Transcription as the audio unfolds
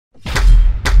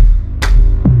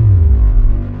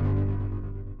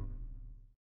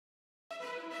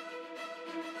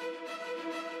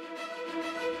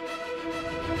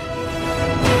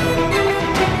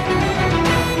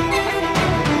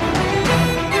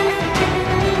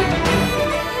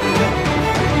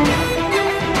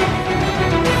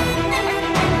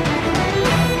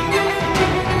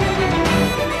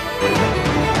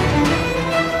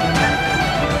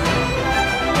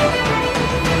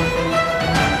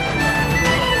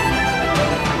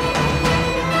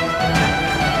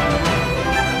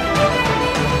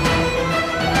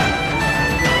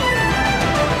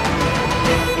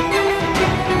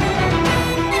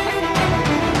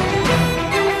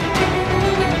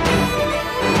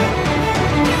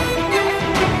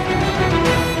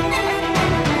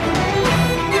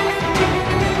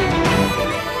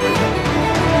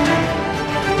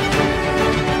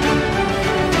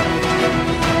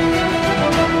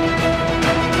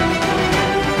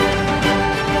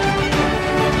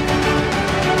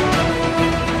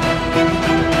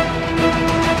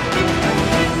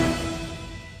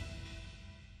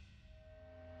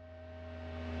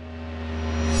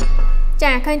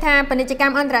ឃើញថាពាណិជ្ជក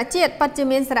ម្មអន្តរជាតិពិតជា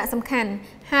មានសារៈសំខាន់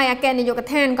ហើយអគ្គនាយក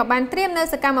ដ្ឋានក៏បានត្រៀមនៅ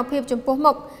សកម្មភាពចំពោះ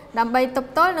មុខដើម្បីទប់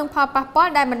ទល់នឹងផលប៉ះពា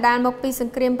ល់ដែលបណ្ដាលមកពីស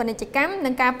ង្គ្រាមពាណិជ្ជកម្មនិ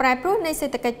ងការប្រែប្រួលនៃសេ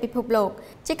ដ្ឋកិច្ចពិភពលោក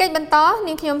ជាកិច្ចបន្ត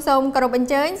នាងខ្ញុំសូមគោរពអញ្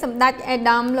ជើញសម្ដេចអេ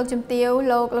ដាមលោកជំទាវ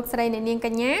លោកស្រីអ្នកនាងក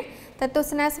ញ្ញាទៅទស្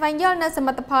សនាស្វែងយល់នៅស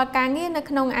មិទ្ធផលការងារនៅ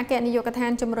ក្នុងអគ្គនាយកដ្ឋា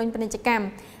នជំរុញពាណិជ្ជកម្ម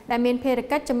ដែលមានភារ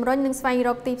កិច្ចជំរុញនិងស្វែងរ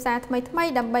កទីផ្សារថ្មីៗ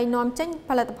ដើម្បីនាំចេញ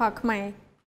ផលិតផលខ្មែរ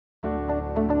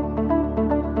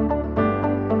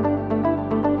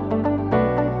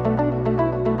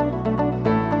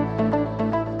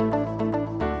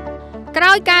ក្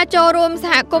រោយការចូលរួមស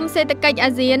ហគមន៍សេដ្ឋកិច្ច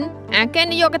អាស៊ានអគ្គ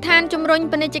នាយកដ្ឋានជំរុញ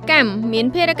ពាណិជ្ជកម្មមាន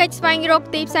ភារកិច្ចស្វែងរក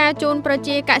ទីផ្សារជូនប្រ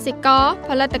ជាកសិករផ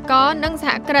លិតករនិងស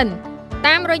ហគ្រិន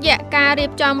តាមរយៈការរៀ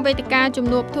បចំវេទិកាជំ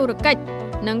នួបធុរកិច្ច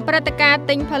និងព្រឹត្តិការណ៍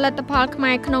ទិញផលិតផលខ្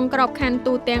មែរក្នុងក្របខ័ណ្ឌ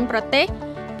ទូទាំងប្រទេស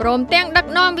ព្រមទាំងដឹក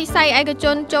នាំវិស័យឯកជ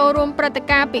នចូលរួមព្រឹត្តិ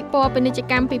ការណ៍ពិព័រណ៍ពាណិជ្ជ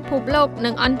កម្មពិភពលោកនិ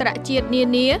ងអន្តរជាតិនា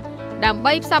នាដើម្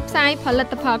បីផ្សព្វផ្សាយផលិ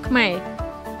តផលខ្មែរ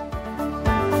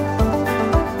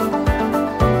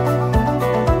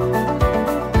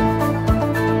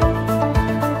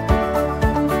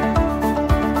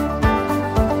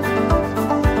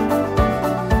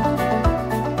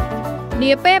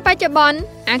នាពេលបច្ចុប្បន្ន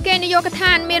អគ្គនាយកដ្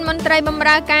ឋានមានមន្ត្រីបម្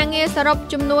រើការងារសរុប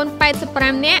ចំនួន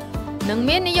85នាក់និង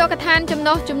មាននាយកដ្ឋានចំ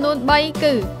ណុះចំនួន3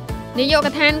គឺនាយក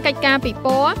ដ្ឋានកិច្ចការពិ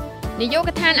ព័រណ៍នាយក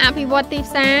ដ្ឋានអភិវឌ្ឍទី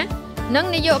ផ្សារនិង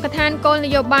នាយកដ្ឋានគោលន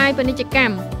យោបាយពាណិជ្ជក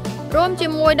ម្មរួមជា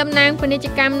មួយតំណាងពាណិជ្ជ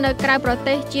កម្មនៅក្រៅប្រ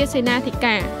ទេសជាសេនាធិ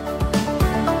ការ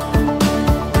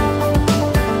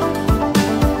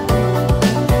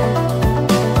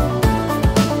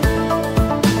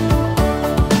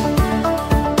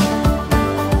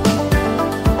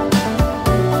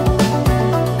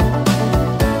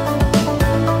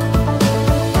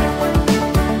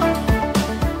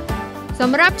ស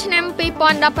ម្រាប់ឆ្នាំ2018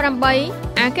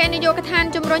អគ្គនាយកដ្ឋាន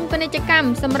ជំរុញពាណិជ្ជកម្ម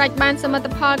សម្រេចបានសមិទ្ធ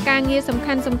ផលការងារសំ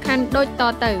ខាន់ៗដូចត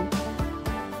ទៅ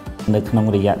នៅក្នុង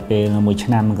រយៈពេល1ឆ្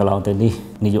នាំកន្លងទៅនេះ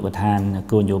នាយកដ្ឋាន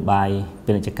គោលនយោបាយ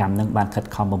ពាណិជ្ជកម្មនឹងបានខិត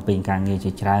ខំបំពេញការងារ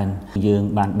ជាច្រើនយើង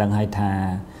បានដឹងហើយថា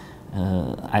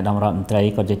អាយដាមរដ្ឋមន្ត្រី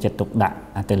ក៏ជាចិត្តទុកដាក់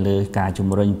ទៅលើការជំ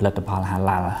រុញផលិតផលហា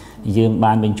ឡាល់យើង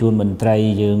បានបញ្ជូនមន្ត្រី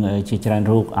យើងជាច្រើន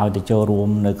រូបឲ្យទៅចូលរួម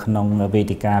នៅក្នុងវេ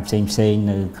ទិកាផ្សេងៗ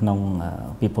នៅក្នុង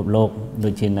ពិភពលោកដូ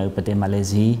ចជានៅប្រទេសម៉ាឡេ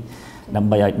ស៊ីដើម្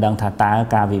បីឲ្យដឹងថាតើ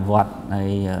ការវិវត្តនៃ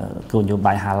គោលនយោ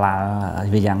បាយហាឡាល់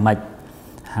វាយ៉ាងម៉េច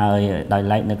ហើយដោយ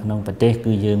ឡែកនៅក្នុងប្រទេស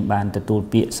គឺយើងបានទទួល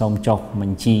ពាក្យសូមចុះប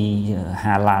ញ្ជី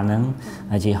ហាឡាល់ហ្នឹង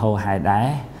ជាហោហែដែរ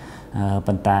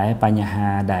ប៉ុន្តែបញ្ហា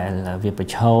ដែលវាប្រ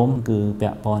ឈមគឺពា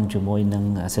ក់ព័ន្ធជាមួយនឹង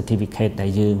certificate ដែល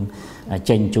យើង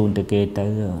ចេញជូនទៅគេទៅ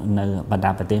នៅបណ្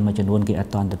ដាប្រទេសមួយចំនួនគេអ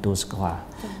ត់ទាន់ទទួលស្គាល់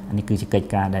នេះគឺជាកិច្ច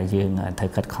ការដែលយើងត្រូ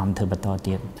វខិតខំធ្វើបន្ត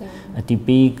ទៀតទី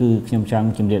2គឺខ្ញុំចង់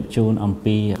ជម្រាបជូនអំ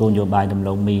ពីគោលនយោបាយដំ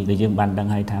ឡូងមីដែលយើងបានដឹង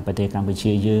ហើយថាប្រទេសកម្ពុ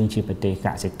ជាយើងជាប្រទេសក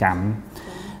សិកម្ម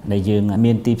ដែលយើង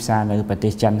មានទីផ្សារនៅប្រទេ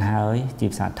សចិនហើយទី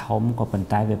ផ្សារធំក៏ប៉ុន្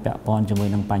តែវាពាក់ព័ន្ធជាមួយ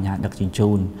នឹងបញ្ហាដឹកជញ្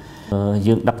ជូន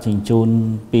យើងដឹកជញ្ជូន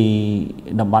ពី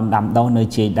តំបន់ដាំដុះនៅ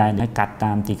ជាយដែនកាត់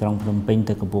តាមទីក្រុងភ្នំពេញ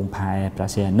ទៅកំពង់ផែព្រះ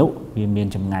សីហនុវាមាន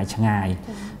ចម្ងាយឆ្ងាយ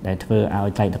ដែលធ្វើឲ្យ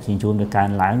ថ្លៃដឹកជញ្ជូនវាកើន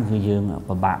ឡើងគឺយើង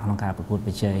ពិបាកក្នុងការប្រកួត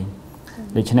ប្រជែង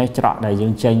ដូច្នេះច្រកដែលយើ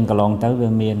ងចេញកន្លងទៅវា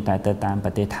មានតែទៅតាមប្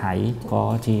រទេសថៃក៏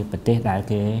ជាប្រទេសដែល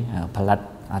គេផលិត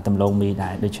ដំឡូងមីដែ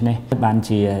រដូច្នេះបាន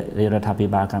ជារដ្ឋាភិ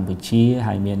បាលកម្ពុជា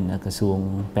ហើយមានក្រសួង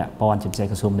ពាក់ព័ន្ធជាពិសេស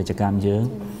ក្រសួងពាណិជ្ជកម្មយើង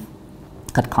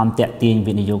ខិតខំតាក់ទាញ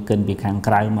វិនិយោគិនពីខាង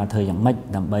ក្រៅមកធ្វើយ៉ាងម៉េច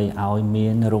ដើម្បីឲ្យមា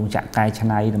នរោងចក្រកែច្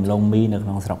នៃដំឡូងមីនៅក្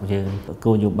នុងស្រុកយើង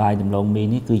គោលនយោបាយដំឡូងមី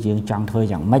នេះគឺយើងចង់ធ្វើ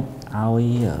យ៉ាងម៉េចឲ្យ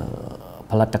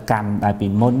ផលិតកម្មដែលពី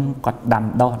មុនគាត់ដាំ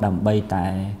ដុះដើម្បីតែ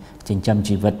ចិញ្ចឹម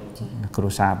ជីវិតគ្រួ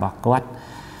សាររបស់គាត់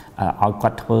ឲ្យគា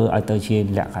ត់ធ្វើឲ្យទៅជា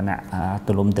លក្ខណៈ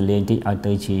ទូលំទូលាយតិចឲ្យ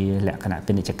ទៅជាលក្ខណៈ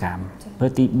ពាណិជ្ជកម្មព្រោះ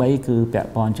ទី3គឺពាក់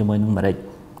ព័ន្ធជាមួយនឹងម្រេច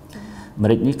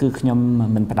នេះគឺខ្ញុំ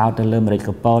មិនផ្ដោតទៅលើម្រេចក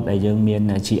ពតដែលយើងមាន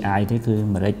GI ទេគឺ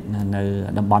ម្រេចនៅ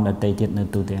តំបន់ដទៃទៀតនៅ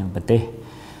ទូទាំងប្រទេស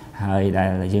ហើយដែល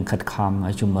យើងខិតខំ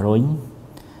ជំរុញ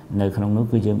នៅក្នុងនោះ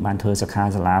គឺយើងបានធ្វើសិក្ខា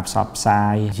សាលាផ្សព្វផ្សា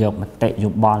យយកមតិយោ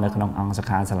បល់នៅក្នុងអង្គសិក្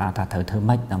ខាសាលាថាត្រូវធ្វើ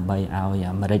ម៉េចដើម្បីឲ្យ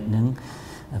ម្រេចហ្នឹង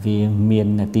វាមាន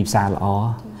ទីផ្សារល្អ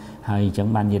ហើយអញ្ចឹង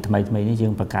បានជាថ្មីនេះយើ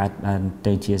ងបង្កើត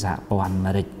ទៅជាសហព័ន្ធ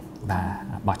ម្រេចបាទ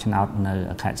បោះឆ្នោតនៅ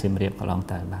ខេត្តសៀមរាបកន្លង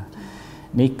ទៅបាទ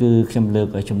នេះគឺខ្ញុំលើក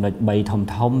ចំណុច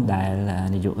3ធំដែល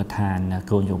នាយកដ្ឋាន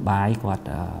គោលនយោបាយគាត់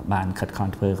បានខិតខំ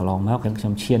ធ្វើកន្លងមកខ្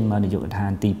ញុំឈានមកនាយកដ្ឋា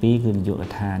នទី2គឺនាយក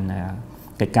ដ្ឋាន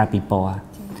កិច្ចការពិព័រណ៍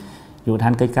នាយកដ្ឋា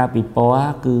នកិច្ចការពិព័រ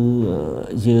ណ៍គឺ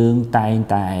យើងតែង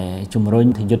តែជំរុញ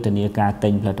យុទ្ធនាការទិ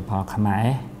ញផលិតផលខ្មែរ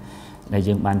ដែល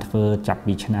យើងបានធ្វើចាប់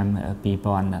ពីឆ្នាំ2016 17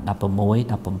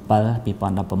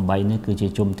 2018នេះគឺជា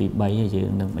ជុំទី3យើង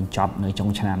នឹងបញ្ចប់នៅចុង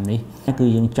ឆ្នាំនេះគឺ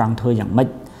យើងចង់ធ្វើយ៉ាងម៉េច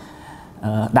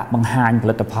ដាក់បង្ហាញផ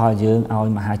លិតផលយើងឲ្យ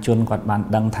មហាជនគាត់បាន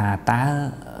ដឹងថាតើ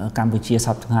កម្ពុជាស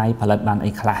ពថ្ងៃផលិតបាន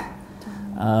អីខ្លះ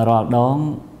រាល់ដង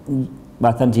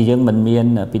បើសិនជាយើងមិនមាន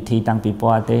ពិធីតាំងពីព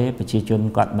ណ៌ទេប្រជាជន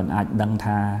គាត់មិនអាចដឹង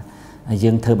ថា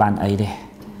យើងធ្វើបានអីទេ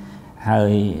ហើ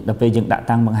យដល់ពេលយើងដាក់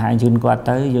តាំងបង្ហាញជូនគាត់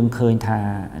ទៅយើងឃើញថា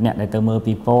អ្នកដែលទៅមើល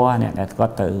ពីពណ៌អ្នកដែលគា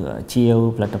ត់ទៅជាវ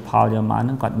ផលិតផលយកមកហ្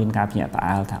នឹងគាត់មានការភ្ញាក់ផ្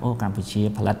អើលថាអូកម្ពុជា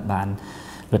ផលិតបាន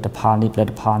ផលិតផលនេះផលិ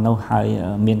តផលនោះហើយ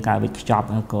មានការវិខ្ចប់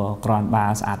ក៏ក្រាន់បា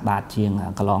ស្អាតបាតជាង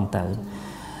កន្លងទៅ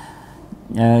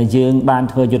យើងបាន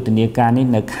ធ្វើយុទ្ធនាការនេះ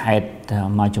នៅខេត្ត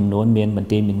មួយចំនួនមានបន្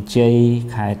ទាយមានជ័យ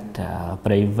ខេត្ត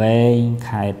ព្រៃវែង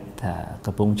ខេត្ត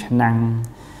កំពង់ឆ្នាំង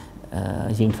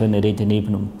យើងធ្វើនៅរាជធានី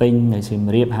ភ្នំពេញនៅសៀម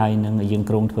រាបហើយនឹងយើង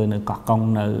ក្រុងធ្វើនៅកោះកុង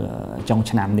នៅចុង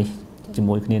ឆ្នាំនេះជា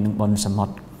មួយគ្នានឹងបុណ្យសមុ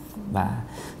ទ្របាទ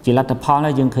ជាលទ្ធផល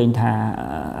យើងឃើញថា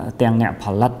ទាំងអ្នកផ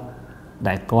លិត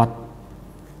ដែលគាត់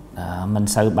មិន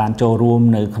សូវបានចូលរួម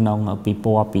នៅក្នុងពិ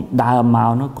ព័រណ៍ពីដើមម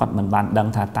កនោះគាត់មិនបានដឹង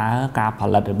ថាតើការផ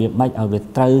លិតរបៀបម៉េចឲ្យវា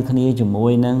ត្រូវគ្នាជាមួ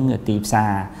យនឹងទីផ្សា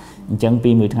រអញ្ចឹងពី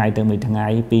មួយថ្ងៃទៅមួយថ្ងៃ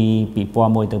ពីពិព័រ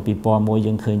ណ៍មួយទៅពិព័រណ៍មួយ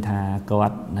យើងឃើញថាគា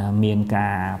ត់មានកា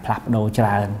រផ្លាស់ប្ដូរច្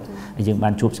រើនយើងបា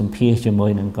នជួបសម្ភាសជាមួយ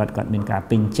នឹងគាត់មានការ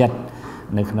ពេញចិត្ត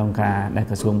នៅក្នុងការដែល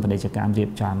ក្រសួងពាណិជ្ជកម្មរៀប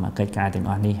ចំកិច្ចការទាំង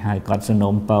អស់នេះហើយគាត់សំណូ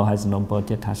មពរហើយសំណូមពរ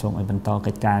ទៀតថាសូមឲ្យបន្ត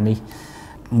កិច្ចការនេះ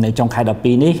នៅចុងខែ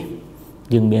12នេះ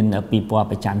យើងមានពិព័រណ៍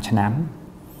ប្រចាំឆ្នាំ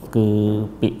គឺ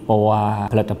ពិព័រណ៍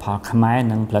ផលិតផលខ្មែរ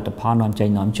និងផលិតផលនាំចេញ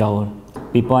នាំចូល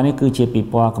ពិព័រណ៍នេះគឺជាពិ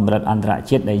ព័រណ៍កម្រិតអន្តរ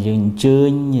ជាតិដែលយើងអញ្ជើ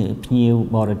ញភ្ញៀវ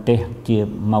បរទេសជា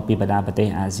មកពីបណ្ដាប្រទេស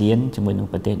អាស៊ានជាមួយនឹង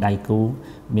ប្រទេសដៃគូ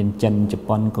មានចិនជ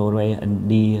ប៉ុនកូរ៉េឥណ្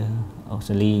ឌាអូ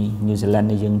ស្ត្រាលីញូហ្សេឡង់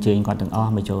នេះយើងអញ្ជើញគាត់ទាំងអ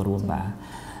ស់មកចូលរួមបាទ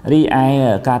រីឯ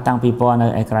ការតាំងពិព័រណ៍នៅ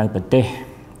ឯក្រៅប្រទេស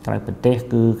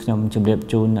គឺខ្ញុំជម្រាប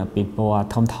ជូនពិព័រណ៍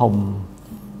ធំ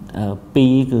ពី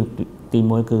រគឺទី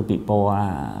1គឺពិព័រណ៍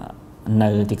នៅ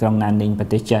ទីក្រុងណានីងប្រ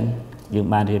ទេសចិនយើង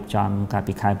បានរៀបចំកាល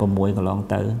ពីខែ6កន្លង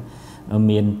ទៅ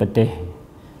មានប្រទេស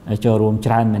ចូលរួម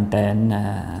ច្រើនមែនតើ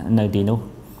នៅទីនោះ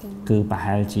គឺប្រ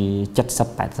ហែលជា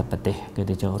70-80ប្រទេសគឺ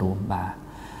ទៅចូលរួមបាទ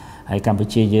ហើយកម្ពុ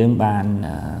ជាយើងបាន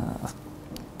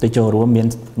ទៅចូលរួម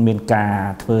មានការ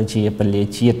ធ្វើជាពលា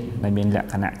ជាតិដែលមានល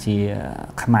ក្ខណៈជា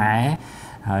ខ្មែរ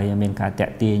ហើយមានការតា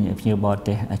ក់ទាញភ្ញៀវបរ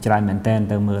ទេសច្រើនមែនតើ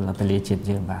ទៅមើលពលាជាតិ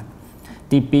យើងបាទ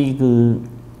ទី2គឺ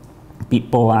ពិ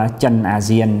ព័រណ៍ចិនអា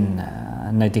ស៊ាន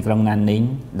នៅទីក្រុងណានីង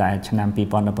ដែលឆ្នាំ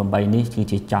2018នេះគឺ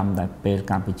ជាចំដល់ពេល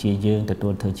កម្ពុជាយើងទទួ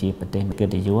លធ្វើជាប្រទេសកិ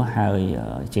ត្តិយសហើយ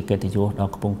ជាកិត្តិយសដ៏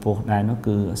ខ្ពង់ខ្ពស់ដែរនោះ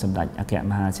គឺសម្ដេចអគ្គ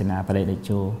មហាសេនាបតីតេ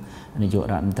ជោនាយក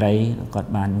រដ្ឋមន្ត្រីគាត់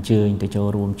បានអញ្ជើញទៅចូល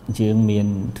រួមយើងមាន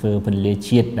ធ្វើពលា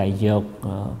ជាតិដែលយក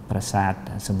ប្រាសាទ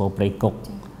សម្បូរព្រៃគុក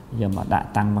យកមកដាក់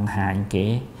តាំងបង្ហាញគេ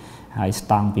ហើយស្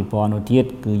តង់ពិព័រណ៍នោះទៀត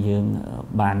គឺយើង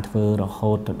បានធ្វើរ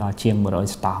ហូតទៅដល់ជាង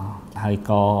100ស្តង់ហើយ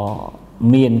ក៏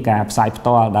មានការផ្សាយផ្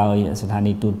ទាល់ដោយស្ថា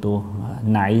នីយទូរទស្សន៍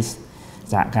NICE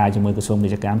សហការជាមួយក្រសួងពាណិ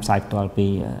ជ្ជកម្មផ្សាយផ្ទាល់ពី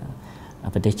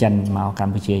ប្រទេសចិនមកក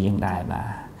ម្ពុជាយើងដែរបាទ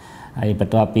ហើយប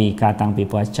ន្ទាប់ពីការតាំងពិ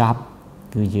ព័រណ៍ចប់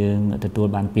គឺយើងទទួល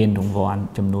បានពានរង្វាន់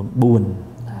ចំនួន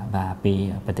4បាទពី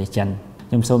ប្រទេសចិន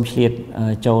ខ្ញុំសូមឆ្លៀត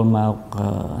ចូលមក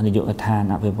នាយកដ្ឋាន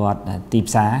អភិវឌ្ឍទី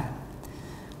ផ្សារ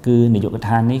គឺនាយកដ្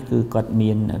ឋាននេះគឺគាត់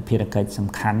មានភារកិច្ចសំ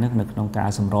ខាន់នៅក្នុងការ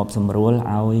សម្របសម្រួល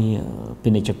ឲ្យពា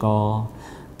ណិជ្ជករ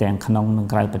ទាំងក្នុងនិង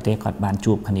ក្រៅប្រទេសគាត់បាន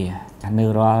ជួបគ្នានៅ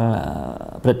រាល់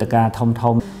ព្រឹត្តិការណ៍ធំ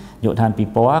នាយកដ្ឋានពិ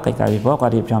ព័រណ៍កិច្ចការពិព័រណ៍គា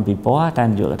ត់រៀបចំពិព័រណ៍តែ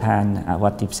នាយកដ្ឋានអភិវ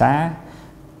ឌ្ឍទីផ្សារ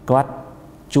គាត់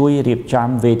ជួយរៀបចំ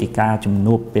វេទិកាជំ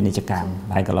នួបពាណិជ្ជកម្ម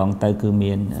ហើយកន្លងទៅគឺ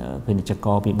មានពាណិជ្ជក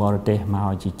រពីបរទេសមក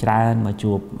ជាច្រើនមក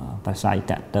ជួបប្រស័យ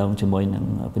តាក់ទងជាមួយនឹង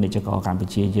ពាណិជ្ជករកម្ពុ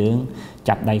ជាយើង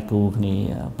ចាប់ដៃគូគ្នា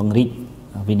ពង្រីក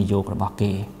វិនិយោគរបស់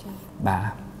គេបាទ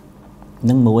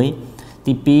នឹងមួយ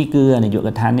ទី2គឺនាយក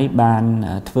ដ្ឋាននេះបាន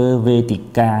ធ្វើវេទិ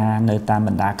កានៅតាមប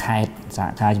ណ្ដាខេត្តសហ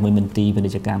ការជាមួយមន្ទីរពាណិ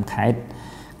ជ្ជកម្មខេត្ត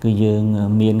គឺយើង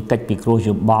មានកិច្ចពិគ្រោះ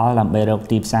យោបល់ដើម្បីរក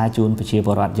ទីផ្សារជូនប្រជាព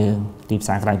លរដ្ឋយើងទីផ្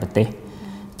សារក្រៅប្រទេស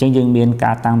អញ្ចឹងយើងមាន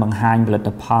ការតាំងបង្ហាញផលិត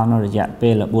ផលនៅរយៈពេ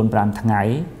ល 4-5 ថ្ងៃ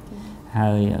ហើ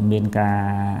យមានការ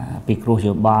ពិគ្រោះ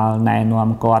យោបល់ណែនាំ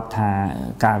គាត់ថា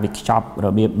ការវិខ្ចប់រ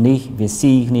បៀបនេះវា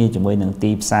ស៊ីគ្នាជាមួយនឹង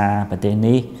ទីផ្សារប្រទេស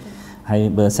នេះហើយ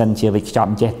បើសិនជាវិខ្ច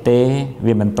ប់ចេះទេ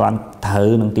វាមិនទាន់ត្រូវ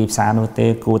នឹងទីផ្សារនោះទេ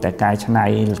គួរតែកែច្នៃ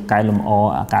កែលម្អ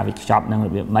ការវិខ្ចប់នឹងរ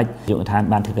បៀបម៉េចយុវដ្ឋាន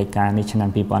បានធ្វើកិច្ចការនេះឆ្នាំ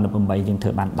2018យើងធ្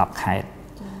វើបាន10ខេត្ត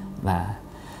បាទ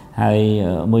ហើយ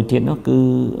មួយទៀតនោះគឺ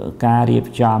ការរៀប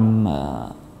ចំ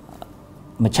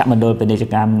មជ្ឈមណ្ឌលពាណិជ្ជ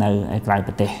កម្មនៅឯក្រៅ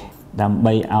ប្រទេសដើម្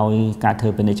បីឲ្យការធ្វើ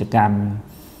ពាណិជ្ជកម្ម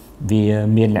វា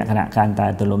មានលក្ខណៈកាន់តែ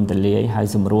ទូលំទូលាយហើយ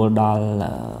សម្រួលដល់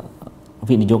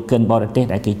វិនិយោគិនបរទេស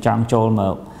ដែលគេចង់ចូលម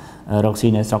ករកស៊ី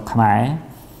នៅស្រុកខ្មែរ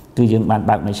គឺយើងបាន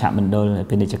បើកមជ្ឈមណ្ឌល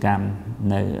ពាណិជ្ជកម្ម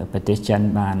នៅប្រទេសចិន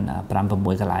បាន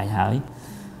 5-6 កន្លែងហើយ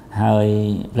ហើយ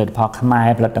ផលិតផលខ្មែរ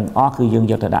ផលិតទាំងអស់គឺយើង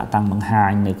យកទៅដាក់តាំងបង្ហា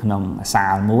ញនៅក្នុងសា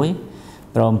លមួយ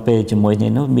ព្រមពេលជាមួយនេះ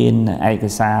នោះមានឯក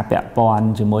សារពាក់ព័ន្ធ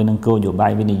ជាមួយនឹងគោលនយោបា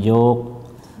យវិនិយោគ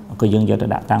ក៏យើងយកទៅ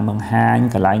ដាក់តាំងបង្ហាញ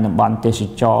កន្លែងតំបន់ទេស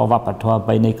ចរវប្បធម៌ប្រ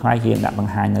ពៃណីខ្មែរយើងដាក់ប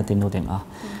ង្ហាញនៅទីនោះទាំងអស់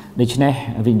ដូច្នេះ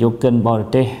វិនិយោគិនបរ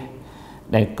ទេស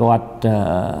ដែលគាត់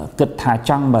គិតថា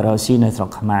ចង់មករកស៊ីនៅស្រុក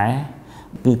ខ្មែរ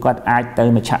គឺគាត់អាចទៅ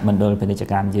មជ្ឈមណ្ឌលពាណិជ្ជ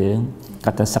កម្មយើង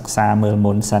គាត់ទៅសិក្សាមើល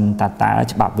មុនសិនតើ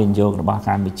ច្បាប់វិនិយោគរបស់ក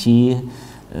ម្ពុជា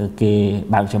គេ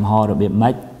បើកចំហរបៀប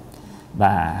ម៉េច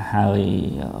បាទហើយ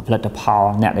ផលិតផល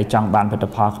អ្នកដែលចង់បានផលិត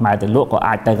ផលខ្មែរទៅលក់ក៏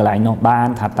អាចទៅកន្លែងនោះបាន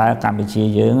ថាតើកម្ពុជា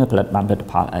យើងផលិតបានផលិត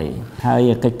ផលអីហើយ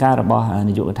កិច្ចការរបស់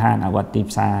នាយកដ្ឋានអវត្តទី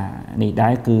ផ្សារនេះដែ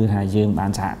រគឺថាយើងបា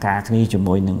នសហការគ្នាជា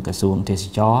មួយនឹងក្រសួងទេស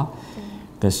ចរ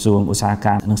ក្រសួងឧស្សាហក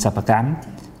ម្មនិងសិប្បកម្ម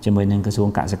ជាមួយនឹងក្រសួង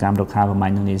កសិកម្មរុក្ខាប្រមា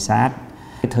ញ់និងនេសាទ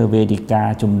ធ្វើវេទិកា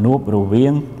ជំនួបរវា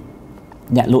ង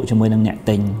អ្នកលក់ជាមួយនឹងអ្នក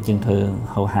ទិញជាងធ្វើ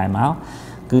ហៅហែមក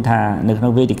គឺថានៅក្នុ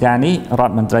ងវេទិកានេះរ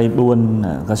ដ្ឋមន្ត្រី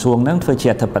4ក្រសួងហ្នឹងធ្វើជា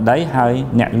អធិបតីហើយ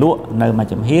អ្នកលក់នៅមួយ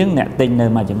ចំហៀងអ្នកទិញនៅ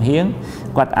មួយចំហៀង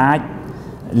គាត់អាច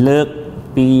លើក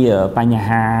ពីបញ្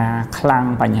ហាខ្លាំង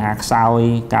បញ្ហាខ្សោយ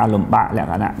ការលំបាកលក្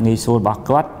ខណៈងាយស្រួលរបស់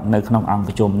គាត់នៅក្នុងអង្គ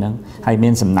ប្រជុំហ្នឹងហើយមា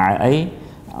នសំណើអី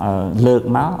លើក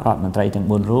មករដ្ឋមន្ត្រីទាំង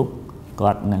4រូប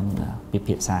គាត់នឹងពិ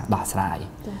ភាក្សាដោះស្រាយ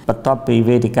បន្ទាប់ពី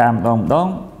វេទិកាម្ដង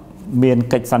មាន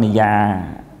កិច្ចសន្យា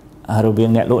រវាង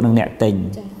អ្នកលក់និងអ្នកទិញ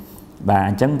បាទ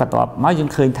អញ្ចឹងបន្ទាប់មកយើង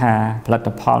ឃើញថាផលិត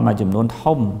ផលមួយចំនួន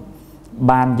ធំ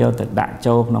បានយកទៅដាក់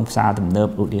ចូលក្នុងផ្សារទំនើប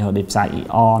ឧទាហរណ៍ដូចផ្សារអ៊ី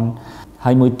អន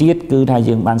ហើយមួយទៀតគឺថា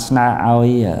យើងបានស្នើឲ្យ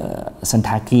សន្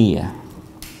តាគារ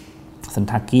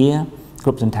គ្រ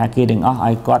ប់សន្តាគារទាំងអស់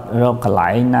ឲ្យគាត់រកកន្លែ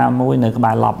ងណាមួយនៅក្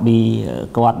បែរ lobby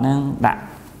គាត់ហ្នឹងដាក់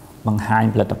បង្ហាញ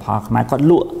ផលិតផលខ្មែរគាត់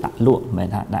ដាក់លក់មិនមែន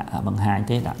ថាដាក់បង្ហាញ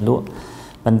ទេដាក់លក់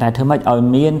ប៉ុន្តែធ្វើម៉េចឲ្យ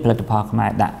មានផលិតផលខ្មែ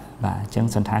រដាក់បាទអញ្ចឹង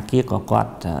សន្តាគារក៏គា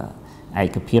ត់ឯ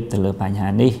កភាពទៅលើបញ្ហា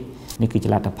នេះគឺជា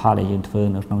លទ្ធផលដែលយើងធ្វើ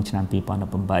នៅក្នុងឆ្នាំ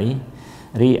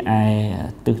2018រីឯ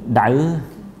ទិសដៅ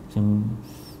ស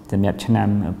ម្រាប់ឆ្នាំ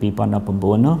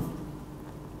2019នោះ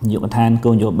នាយកដ្ឋាន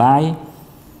គោលនយោបាយ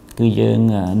គឺយើង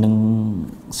នឹង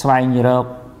ស្វែងរក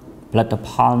ផលិតផ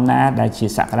លណាដែលជា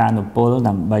សក្តានុពល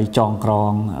ដើម្បីចងក្រ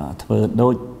ងធ្វើដូ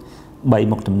ច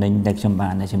3មុខទំនិញដែលខ្ញុំបា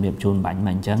នជម្រាបជូនបាញ់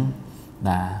មិញអញ្ចឹង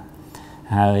បាទ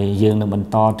ហើយយើងនឹងបន្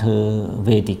តធ្វើ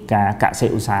វេទិកាកសិ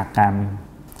ឧស្សាហកម្ម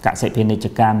កសិពាណិជ្ជ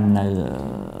កម្មនៅ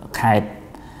ខេត្ត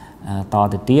ត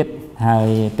ទៅទៀតហើយ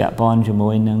ពាក់ព័ន្ធជាមួ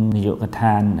យនឹងនាយកដ្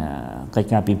ឋានកិច្ច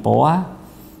ការពិព័រណ៍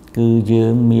គឺយើ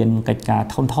ងមានកិច្ចការ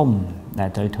ធំដែល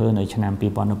ត្រូវធ្វើនៅឆ្នាំ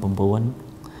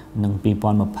2019និង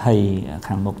2020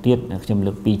ខាងមុខទៀតខ្ញុំ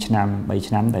លើក2ឆ្នាំ3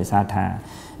ឆ្នាំដោយសារថា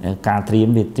ការត្រៀម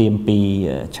ពី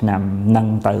ឆ្នាំនឹង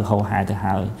ទៅហោហែទៅ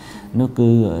ហើយនោះគឺ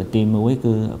ទី1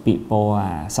គឺពិព័រណ៍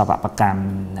សិប្បកម្ម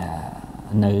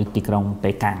នៅទីក្រុង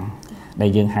ប៉េកាំងដែល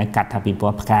យើងហៅកាត់ថាពិព័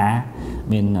រណ៍ផ្កា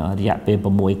មានរយៈពេល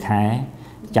6ខែ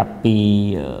ចាប់ពី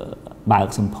បើក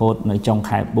សម្ពោធនៅចុង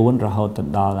ខែ4រហូត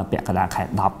ដល់ពាក់កណ្ដាលខែ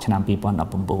10ឆ្នាំ2019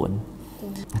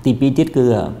ទី2ទៀតគឺ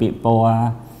ពិព័រណ៍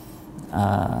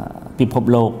ពិភព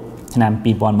លោកឆ្នាំ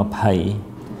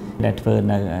2020ដែលធ្វើ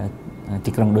នៅ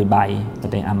ទីក្រុងឌុយបៃប្រ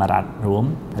ទេសអាម៉ារ៉ាត់រួម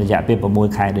រយៈពេល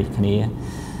6ខែដូចគ្នា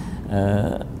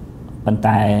ប៉ុន្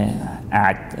តែអា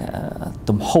ច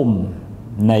ទំហំ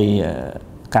នៃ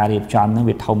ការរៀបចំនឹង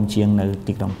វាធំជាងនៅ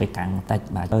ទីក្រុងប៉េកាំងបន្តិច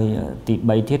បាទហើយទី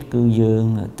3ទៀតគឺយើង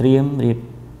ត្រៀមរៀប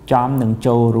ចំនឹង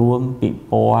ចូលរួមពិ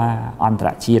ព័រណ៍អន្តរ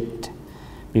ជាតិ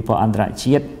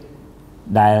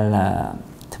ដែល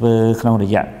ធ្វើក្នុងរ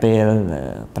យៈពេល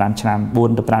5ឆ្នាំ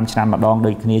4ទៅ5ឆ្នាំម្ដង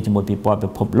ដូចគ្នាជាមួយពិព័រណ៍ពិ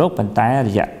ភពលោកប៉ុន្តែ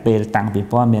រយៈពេលតាំងពិ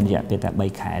ព័រណ៍មានរយៈពេលតែ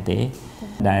3ខែទេ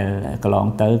ដែលកន្លង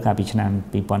ទៅកាលពីឆ្នាំ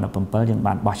2017យើង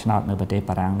បានបោះឆ្នោតនៅប្រទេស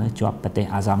បារាំងនោះជាប់ប្រទេស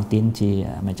អាសង់ទីនជា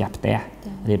ម្ចាស់ផ្ទះ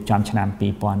រៀបចំឆ្នាំ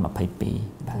2022បាទ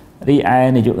រីឯ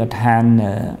នាយកដ្ឋាន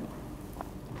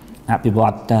អភិវ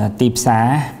ឌ្ឍទីផ្សារ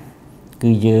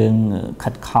គឺយើងខិ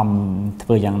តខំធ្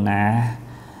វើយ៉ាងណា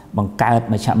បង្កើត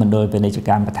មជ្ឈមណ្ឌលពាណិជ្ជក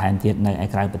ម្មបន្ថែមទៀតនៅឯ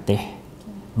ក្រៅប្រទេស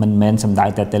មិនមែនសំដៅ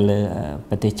តែទៅលើ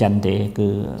ប្រទេសចិនទេគឺ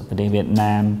ប្រទេសវៀត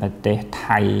ណាមប្រទេស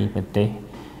ថៃប្រទេស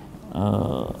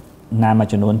ណាមួយ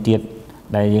ចំនួនទៀត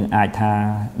ដែលយើងអាចថា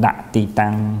ដាក់ទី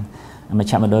តាំងមជ្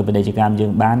ឈមណ្ឌលពាណិជ្ជកម្មយើ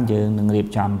ងបានយើងនឹងរៀប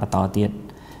ចំបន្តទៀត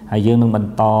ហើយយើងនឹងប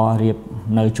ន្តរៀប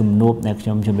នៅជំនួបដែលខ្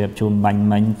ញុំជម្រាបជូនបាញ់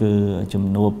មិញគឺជំ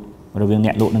នួបរវាងអ្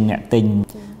នកលក់និងអ្នកទិញ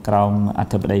ក្រោមអ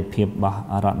ធិបតីភាពរបស់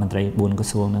រដ្ឋមន្ត្រី4ក្រ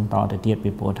សួងនឹងតទៅទៀតពី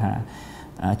ព្រោះថា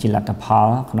ជាលទ្ធផល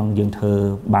ក្នុងយើងធ្វើ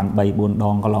បាន3-4 ដ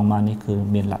ងកន្លងមកនេះគឺ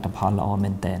មានលទ្ធផលល្អមែ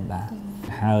នទែនបាទ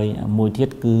ហើយមួយទៀត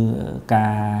គឺកា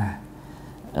រ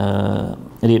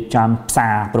រៀបចំផ្សា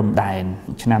រព្រំដែន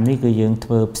ឆ្នាំនេះគឺយើងធ្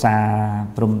វើផ្សារ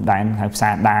ព្រំដែនហើយផ្សា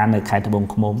រដាននៅខេត្តត្បូង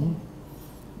ឃ្មុំ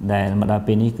ដែលមកដល់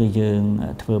ពេលនេះគឺយើង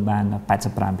ធ្វើបាន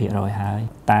 85% ហើយ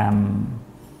តាម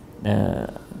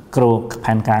គ្រោង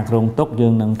ផែនការគ្រោងទុកយើ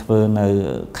ងនឹងធ្វើនៅ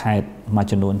ខេត្តមួយ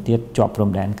ចំនួនទៀតជាប់ព្រំ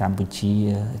ដែនកម្ពុជា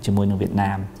ជាមួយនឹងវៀត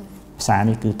ណាមផ្សារ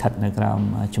នេះគឺស្ថិតនៅក្រោម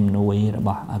ជំនួយរប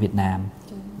ស់វៀតណាម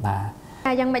បាទ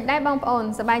តែយ៉ាងមិនដែរបងប្អូន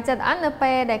សប្បាយចិត្តអត់នៅ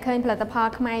ពេលដែលឃើញផលិតផល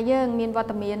ខ្មែរយើងមានវត្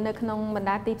តមាននៅក្នុងបណ្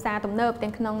ដាទីផ្សារទំនើបទាំ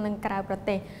ងក្នុងនិងក្រៅប្រ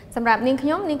ទេសសម្រាប់នាងខ្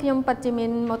ញុំពិតជាមា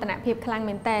នមោទនភាពខ្លាំង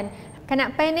មែនទែនខ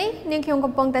ណៈពេលនេះនាងខ្ញុំ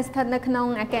កំពុងតែស្ថិតនៅក្នុង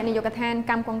អគ្គនាយកដ្ឋាន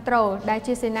កម្មគនត្រូលដែល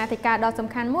ជាសេនាធិការដ៏សំ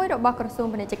ខាន់មួយរបស់ក្រសួង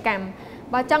ពាណិជ្ជកម្ម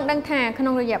បើចង់ដឹងថាក្នុ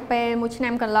ងរយៈពេល1ឆ្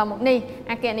នាំកន្លងមកនេះ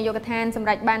អគ្គនាយកដ្ឋានសម្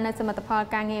រេចបាននូវសមិទ្ធផល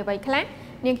ការងារអ្វីខ្លះ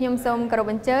នាងខ្ញុំសូមគោរព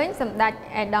អញ្ជើញសម្ដេច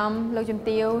អាដាមលោកជំ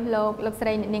ទាវលោកស្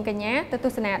រីនាងកញ្ញាទៅទ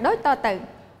ស្សនាដូចតទៅ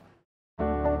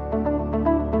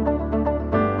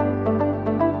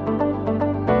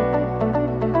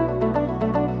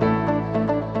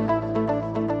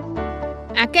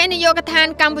អគ្គនាយកដ្ឋាន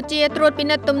កម្ពុជាត្រួតពិ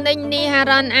និត្យទំនិញនីហា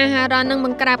រ៉ាន់អាហារ៉ាន់និងប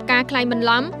ង្ក្រាបការក្លែងបន្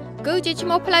លំគឺជាឈ្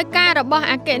មោះផ្លូវការរបស់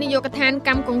អគ្គនាយកដ្ឋានក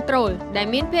ម្មគនត្រូលដែល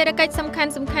មានភារកិច្ចសំខាន់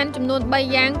ចំនួន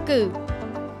3យ៉ាងគឺ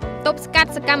ទប់ស្កា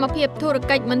ត់សកម្មភាពធុរ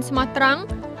កិច្ចមិនស្មោះត្រង់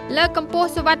លើកកម្ពស់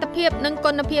សុវត្ថិភាពនិង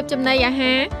គុណភាពចំណីអា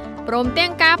ហារព្រមទាំ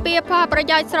ងការពារផលប្រ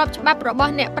យោជន៍ស្របច្បាប់រប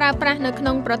ស់អ្នកប្រើប្រាស់នៅក្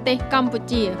នុងប្រទេសកម្ពុ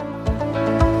ជា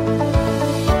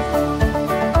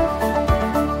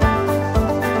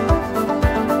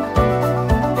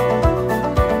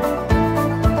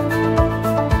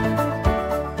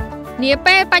នា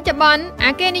ពេលបច្ចុប្បន្នអ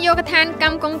គ្គនាយកដ្ឋានក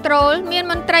ម្មគនត្រូលមាន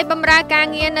មន្ត្រីបម្រើការ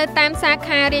ងារនៅតាមសា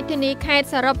ខារាជធានីខេត្ត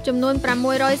សរុបចំនួន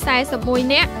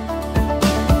641នាក់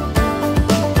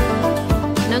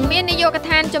និងមាននាយកដ្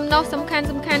ឋានចំណុះសំខាន់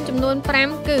ចំនួន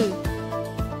5គឺ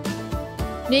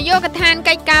នាយកដ្ឋាន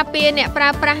កិច្ចការពារអ្នកប្រើ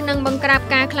ប្រាស់និងបង្ក្រាប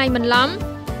ការក្លែងបន្លំ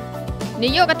នា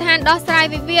យកដ្ឋានដោះស្រាយ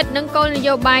វិវាទនិងគោលន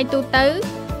យោបាយទូទៅ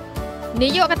នា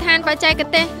យកដ្ឋានបច្ចេក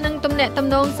ទេសនិងទំនាក់ទំ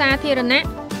នងសាធារណៈ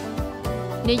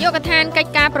នាយកដ្ឋានកិច្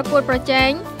ចការប្រកួតប្រជែ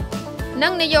ងនិ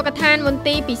ងនាយកដ្ឋានមន្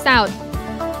ទីរពិសោធន៍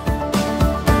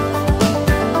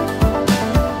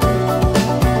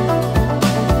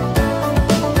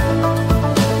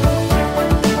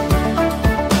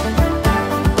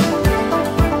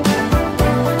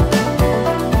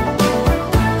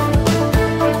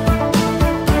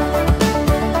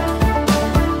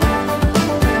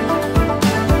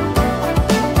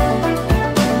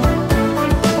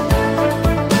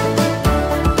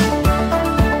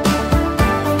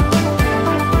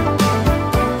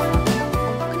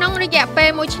ពេ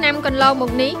ល1ឆ្នាំកន្លងម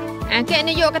កនេះអគ្គ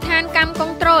នាយកដ្ឋានកម្មគន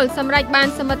ត្រូលសម្រេចបាន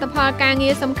សមិទ្ធផលការងា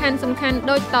រសំខាន់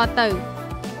ដូចតទៅ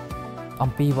អំ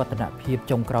ពីវឌ្ឍនភាព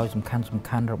ចុងក្រោយសំ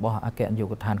ខាន់របស់អគ្គនាយ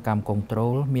កដ្ឋានកម្មគនត្រូ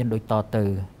លមានដូចតទៅ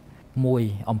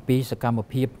1អំពីសកម្ម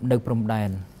ភាពនៅព្រំដែន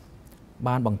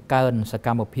បានបង្កើនសក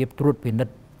ម្មភាពត្រួតពិនិត្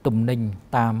យទំនិញ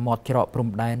តាមមាត់ច្រកព្រំ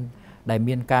ដែនដែល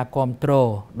មានការគ្រប់គ្រង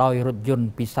ដោយរថយន្ត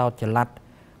ពិសោធន៍ចល័ត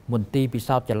មន្ទីរពិ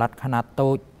សោធន៍ចល័តខ្នាត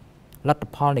តូចលទ្ធ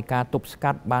ផលនៃការទប់ស្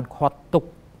កាត់បានឃាត់ទុក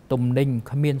ទំនិញ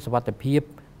គ្មានសុវត្ថិភាព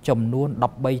ចំនួន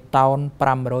13តោន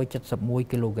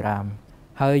571គីឡូក្រាម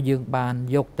ហើយយើងបាន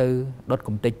យកទៅដុតក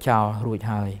ម្ទេចចោលរួច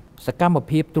ហើយសកម្ម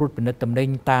ភាពត្រួតពិនិត្យទំនិញ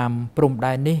តាមព្រំ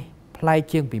ដែននេះប្លែក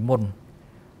ជាងពីមុន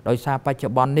ដោយសារបច្ចុ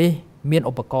ប្បន្ននេះមាន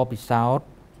ឧបករណ៍ពិសោធន៍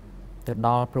ទៅដ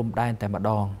ល់ព្រំដែនតែម្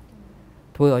ដង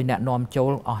ធ្វើឲ្យអ្នកនាំចូ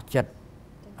លអស់ចិត្ត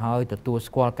ហើយទទួល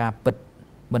ស្គាល់ការពិត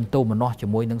មិនទូមនាស់ជា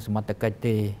មួយនឹងសមត្ថកិច្ច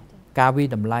ទេការវិ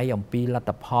តម្លៃអំពីលទ្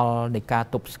ធផលនៃការ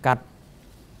ទប់ស្កាត់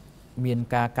មាន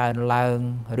ការកើនឡើង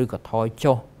ឬក៏ថយ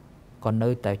ចុះក៏នៅ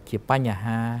តែជាបញ្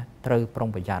ហាត្រូវប្រុង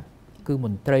ប្រយ័ត្នគឺម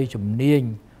ន្ត្រីជំនាញ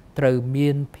ត្រូវមា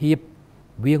នភាព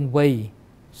វាងវៃ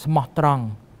ស្មោះត្រង់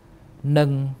និង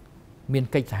មាន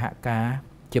កិច្ចសហការ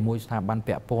ជាមួយស្ថាប័ន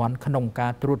ពាក់ព័ន្ធក្នុងកា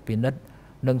រត្រួតពិនិត្យ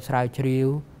និងស្រាវជ្រាវ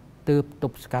ទើបទ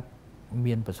ប់ស្កាត់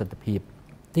មានប្រសិទ្ធភាព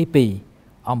ទី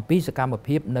2អំពីសកម្ម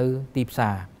ភាពនៅទីផ្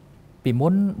សារពីមុ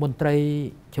នមន្ត្រី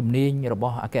ជំនាញរប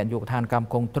ស់អគ្គនាយកដ្ឋានកម្ម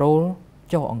គនត្រូល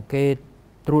ចុះអង្កេត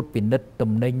ត្រួតពិនិត្យ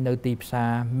ទំនិញនៅទីផ្សា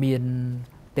រមាន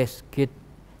test kit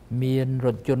មានរ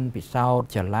ថយន្តពិសោធន៍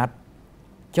ចល័ត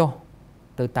ចុះ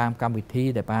ទៅតាមកម្មវិធី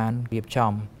ដែលបានរៀប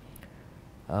ចំ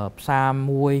ផ្សារ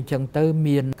មួយអញ្ចឹងទៅ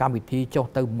មានកម្មវិធីចុះ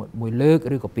ទៅមួយលើក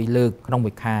ឬក៏ពីរលើកក្នុង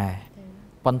មួយខែ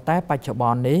ប៉ុន្តែបច្ចុប្ប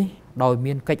ន្ននេះដោយ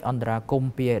មានកិច្ចអន្តរាគម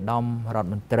ន៍ពីអាដាមរដ្ឋ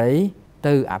មន្ត្រី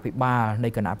ទៅអភិបាលនៃ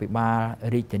គណៈអភិបាល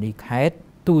រាជធានីខេត្ត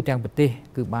ទូទាំងប្រទេស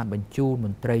គឺបានបញ្ជូនម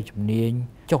ន្ត្រីជំនាញ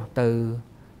ចុះទៅ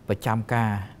ប្រចាំកា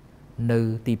រនៅ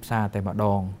ទីផ្សារតែម្ដ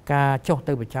ងការចុះ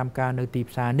ទៅប្រចាំការនៅទី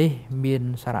ផ្សារនេះមាន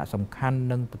សារៈសំខាន់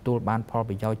និងទទួលបានផល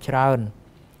ប្រយោជន៍ច្រើន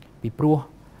ពីព្រោះ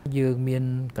យើងមាន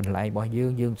កន្លែងរបស់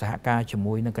យើងសហការជា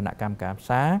មួយនឹងគណៈកម្មការផ្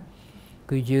សារ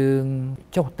គឺយើង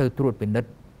ចុះទៅត្រួតពិនិត្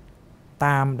យ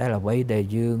តាមដែលអ្វីដែល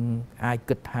យើងអាច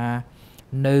គិតថា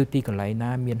នៅទីកន្លែងណា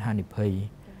មានហានិភ័យ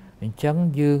អញ្ចឹង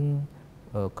យើង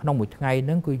ក្នុងមួយថ្ងៃហ្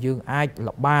នឹងគឺយើងអាច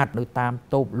ល្បាតនៅតាម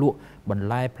តូបលក់បន្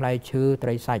លែផ្លែឈើត្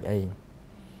រីសាច់អី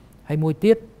ហើយមួយ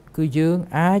ទៀតគឺយើង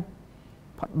អាច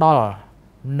ផ្ដល់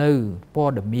នៅព័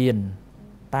ត៌មាន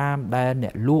តាមដែលអ្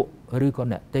នកលក់ឬក៏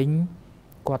អ្នកទិញ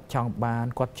គាត់ចង់បាន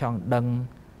គាត់ចង់ដឹង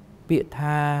ពាក្យ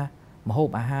ថាម្ហូប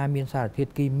អាហារមានសារធា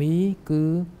តុគីមីគឺ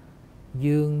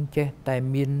យើងចេះតែ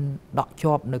មានដក់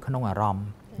ជាប់នៅក្នុងអារម្មណ៍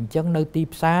អញ្ចឹងនៅទី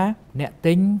ផ្សារអ្នក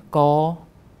ទិញក៏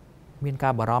មានកា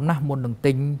របារម្ភណាស់មុននឹង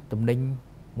ទិញទំនិញ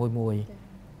មួយ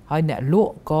ហើយអ្នកល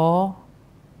ក់ក៏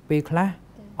ពេលខ្លះ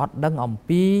អត់ដឹងអំ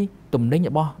ពីទំនិញ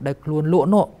របស់ដែលខ្លួនលក់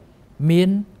នោះមាន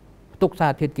ផ្ទុកសា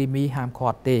រធាតុគីមីហាមឃា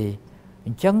ត់ទេអ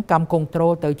ញ្ចឹងកម្មគនត្រូ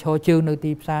លទៅឈរជើងនៅ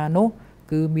ទីផ្សារនោះ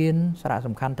គឺមានសារៈ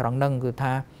សំខាន់ត្រង់ហ្នឹងគឺ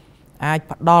ថាអាច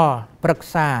ផ្ដល់ប្រឹក្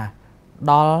សា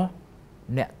ដល់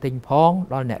អ្នកទិញផង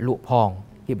ដល់អ្នកលក់ផង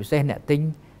ជាពិសេសអ្នកទិញ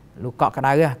លក់កក់ក្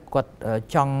ដៅគាត់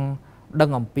ចង់ដឹង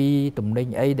អំពីទំនិញ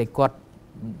អីដែលគាត់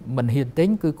មិនហ៊ានទិញ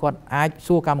គឺគាត់អាច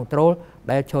សួរកម្មគនត្រូល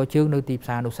ដែលឈរជើងនៅទីផ្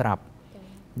សារនោះស្រាប់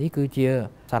នេះគឺជា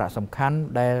សារៈសំខាន់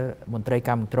ដែលមន្ត្រីក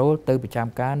ម្មគនត្រូលទៅប្រចាំ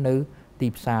ការនៅទី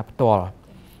ផ្សារផ្ទាល់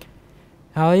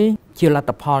ហើយជាលទ្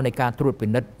ធផលនៃការត្រួតពិ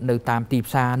និត្យនៅតាមទី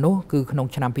ផ្សារនោះគឺក្នុង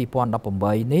ឆ្នាំ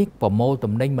2018នេះប្រមូល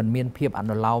ទំនិញមិនមានភាពអ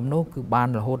នុលោមនោះគឺបាន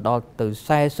រហូតដល់ទៅ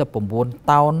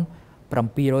49តោន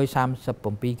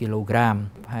737គីឡូក្រាម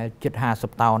ប្រហែលជិត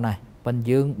50តោនដែរប៉ុន្តែ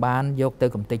យើងបានយកទៅ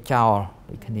កំទេចចោល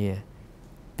ដូចគ្នា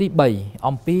ទី3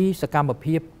អំពីសកម្ម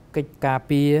ភាពកិច្ចការ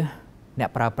ពារអ្នក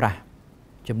ប្រើប្រាស់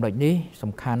ចំណុចនេះ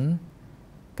សំខាន់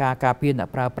ការការពារអ្នក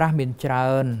ប្រើប្រាស់មានច្រើ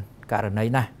នករណី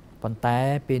ណាស់ប៉ុន្តែ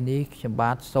ពេលនេះខ្ញុំ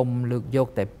បាទសូមលើកយក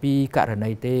តែ2ករណី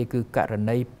ទេគឺករ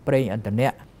ណីប្រេងឥន្ធ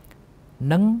នៈ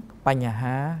និងបញ្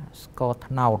ហាស្ករ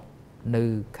ត្នោតនៅ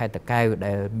ខេត្តតាកែវ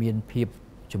ដែលមានភាព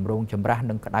ចម្រូងចម្រាស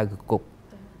និងក្តៅគគុក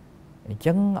អញ្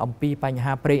ចឹងអំពីបញ្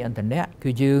ហាប្រេងឥន្ធនៈគឺ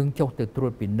យើងចុះទៅត្រួ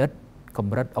តពិនិត្យក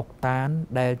ម្រិតអុកតាន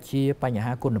ដែលជាបញ្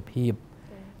ហាគុណភាព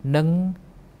និង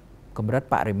កម្រិត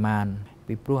បរិមាណ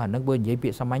ពីព្រោះអានឹងបើនិយាយពា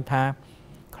ក្យសាមញ្ញថា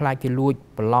ខ្លាចគេលួច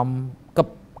បន្លំកឹប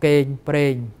កេងប្រេ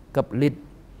ងកឹបលីត្រ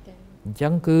អញ្ចឹ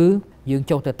ងគឺយើង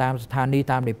ចុះទៅតាមស្ថានីយ៍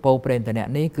តាមដេប៉ូប្រេងឥន្ធនៈ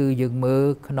នេះគឺយើងមើល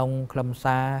ក្នុងខ្លឹម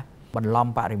សារបន្លំ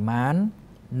បរិមាណ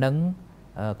និង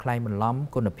ខ្លែងបន្លំ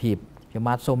គុណភាពខ្ញុំ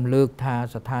បាទសូមលើកថា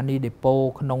ស្ថានីយ៍ដេប៉ូ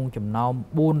ក្នុងចំណោម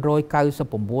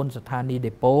499ស្ថានីយ៍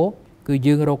ដេប៉ូគឺ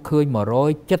យើងរកឃើញ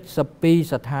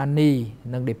172ស្ថានីយ៍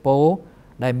និងដេប៉ូ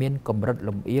ដែលមានកម្រិត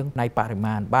លំអៀងនៃបរិ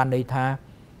មាណបានន័យថា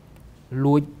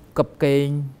លួចកឹបកេង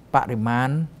បរិមាណ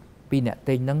ពីអ្នក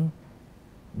ទិញហ្នឹង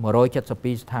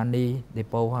172ស្ថានីយ៍ដេ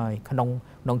ប៉ូហើយក្នុ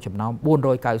ងចំណោម499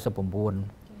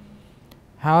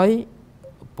ហើយ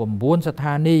9ស្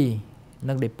ថានីយ៍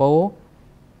និងដេប៉ូ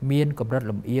មានកម្រិត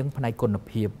លំអៀងផ្នែកគុណ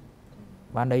ភាព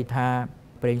បានន័យថា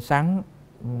ប្រេងសាំង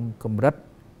កម្រិត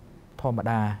ធម្ម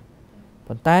តា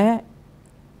ប៉ុន្តែ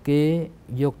គេ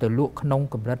យកទៅលក់ក្នុង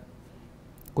កម្រិត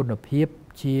គុណភាព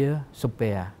ជាស៊ូ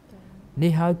ពែ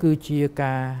នេះហើយគឺជា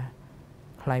ការ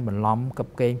ខ្លែងបន្លំកឹប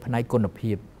កេងផ្នែកគុណ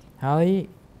ភាពហើយ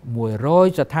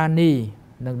100ស្ថានីយ៍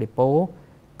និងដេប៉ូ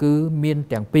គឺមាន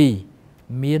ទាំងពីរ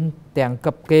មានទាំង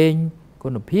កឹបកេងគុ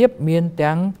ណភាពមាន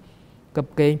ទាំងកឹប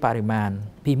កេងបរិមាណ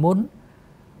ពីមុន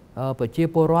ប្រជា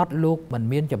ពលរដ្ឋលោកមិន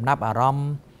មានចំណាប់អារម្មណ៍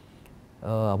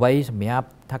អ្វីសម្រាប់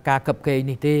ថាការកឹបកេង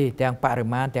នេះទេទាំងបរិ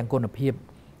មាណទាំងគុណភាព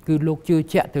គឺលោកជឿ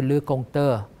ជាក់ទៅលើកុងទ័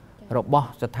ររបស់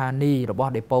ស្ថានីយ៍រប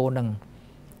ស់ដេប៉ូនឹង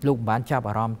លោកមិនបានចាប់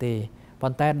អារម្មណ៍ទេប៉ុ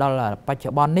ន្តែដល់បច្ចុ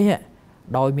ប្បន្ននេះ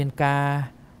ដោយមានការ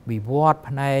វិវត្ត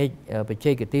ផ្នែកបច្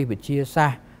ចេកទេសវិទ្យាសា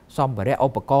ស្ត្រសម្ភារៈឧ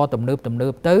បករណ៍ទំនើប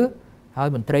ទៅហើយ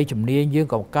មន្ត្រីជំនាញយើង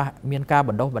ក៏មានការប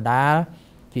ណ្ដុះបណ្ដាល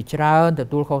ជាច្រើនទ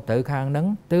ទួលខុសត្រូវខាងហ្នឹង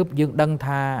ទើបយើងដឹង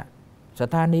ថា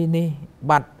ស្ថានីយ៍នេះ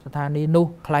បាត់ស្ថានីយ៍នោះ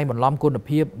ខ្លែងបន្លំគុណ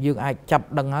ភាពយើងអាចចាប់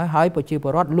ដឹងហើយប្រជាពល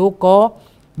រដ្ឋលោកក៏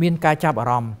មានការចាប់អា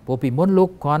រម្មណ៍ព្រោះពីមុនលោក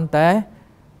គ្រាន់តែ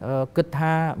គិត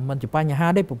ថាមិនជាបញ្ហា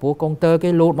ទេព្រោះកុងទ័រគេ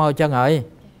លោតមកអញ្ចឹងហើយ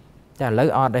តែឥឡូវ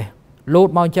អត់ទេលោត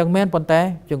មកអញ្ចឹងមែនប៉ុន្តែ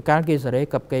ជួនកាលគេសេរី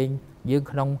កឹបកេងយើង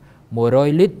ក្នុង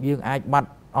100លីត្រយើងអាចបាត់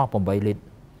អស់8លីត្រ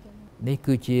នេះ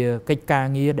គឺជាកិច្ចការ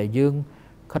ងារដែលយើង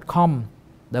ខិតខំ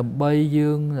ដើម្បីយើ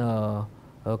ង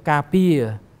ការពារ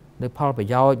នៅផលប្រ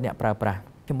យោជន៍អ្នកប្រើប្រាស់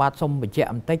ខ្ញុំបាទសូមបញ្ជាក់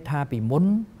បន្តិចថាពីមុន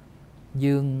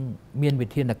យើងមានវិ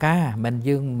ធានការមិន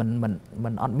យើងមិ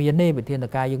នអត់មានទេវិធាន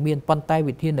ការយើងមានប៉ុន្តែ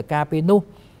វិធានការពេលនោះ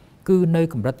គឺនៅ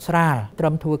កម្រិតស្រាលត្រឹ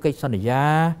មធ្វើកិច្ចសន្យា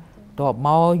តបម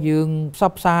កយើងផ្ស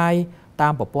ព្វផ្សាយតា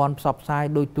មប្រព័ន្ធផ្សព្វផ្សាយ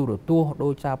ដោយទូរទស្សន៍ដោ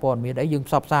យសារព័ត៌មានអីយើង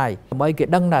ផ្សព្វផ្សាយដើម្បីគេ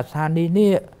ដឹងថាស្ថានីយ៍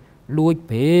នេះលួច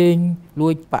ប្រេងលួ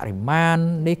ចបរិមាណ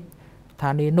នេះស្ថា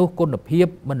នីយ៍នោះគុណភាព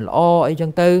មិនល្អអីចឹ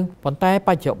ងទៅប៉ុន្តែប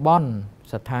ច្ចុប្បន្ន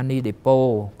ស្ថានីយ៍ដេប៉ូ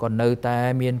ក៏នៅតែ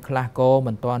មានខ្លះក៏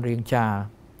មិនទាន់រៀងចាល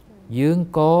យើង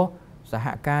ក៏ សហ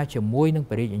ការជាមួយនឹង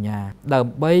បរិយាញ្ញាដើ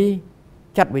ម្បី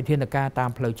ចាត់វិធានការតាម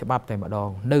ផ្លូវច្បាប់តែម្ដង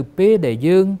នៅពេលដែល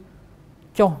យើង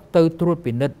ចុះទៅត្រួត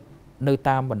ពិនិត្យនៅ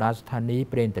តាមបណ្ដាស្ថានីយ៍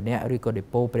ប្រេងឥន្ធនៈឬក៏ដេ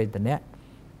ប៉ូប្រេងឥន្ធនៈ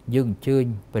យើងអញ្ជើញ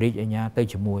បរិយាញ្ញាទៅ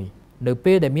ជាមួយនៅ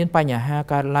ពេលដែលមានបញ្ហា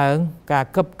កើតឡើងការ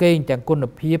កឹបកេងទាំងគុណ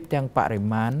ភាពទាំងបរិ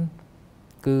មាណ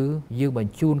គឺយើងប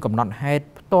ញ្ជូនកំណត់ហេតុ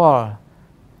ផ្ទាល់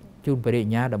ជូនបរិយា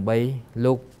ញ្ញាដើម្បី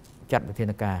លោកចាត់វិធា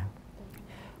នការ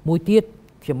មួយទៀត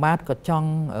ខ្ញុំបាទក៏ចង់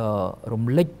រំ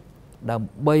លឹកដើម្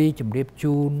បីជម្រាប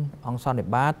ជូនអង្គសន្និ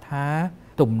បាតថា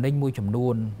ទំនិញមួយចំនួ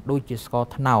នដូចជាស្ករ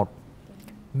ត្នោត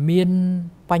មាន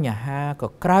បញ្ហាក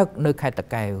ក្រើកនៅខេត្តតា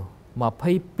កែវ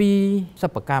22សិ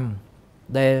ប្បកម្ម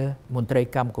ដែលមន្ត្រី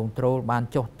កម្មគ្រប់គ្រងបាន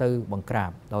ចុះទៅបង្ក្រា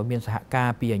បដោយមានសហការ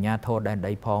ពីអាជ្ញាធរដែន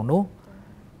ដីផងនោះ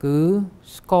គឺ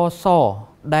ស្ករស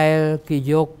ដែលគេ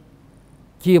យក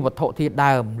ជាវត្ថុធាតុ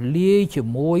ដើមលាយជា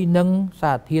មួយនឹង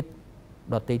សារធាតុ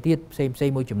ដទៃទៀតផ្សេង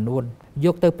មួយចំនួនយ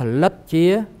កទៅផលិតជា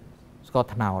ស្ករ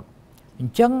ត្នោតអ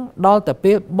ញ្ចឹងដល់ទៅ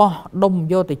ពេលបោះដុំ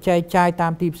យកទៅចែកចាយតា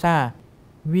មទីផ្សារ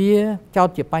វាចោទ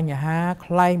ជាបញ្ហា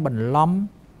ក្លែងបន្លំ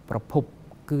ប្រភព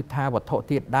គឺថាវត្ថុ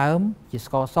ធាតុដើមជា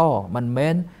ស្ករសមិនមែ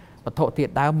នវត្ថុធា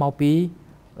តុដើមមកពី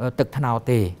ទឹកត្នោត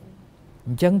ទេអ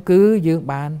ញ្ចឹងគឺយើង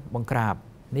បានបង្ក្រាប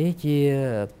នេះជា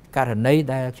ករណី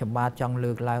ដែលខ្ញុំបាទចង់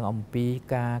លើកឡើងអំពី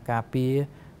ការការពារ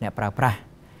អ្នកប្រើប្រាស់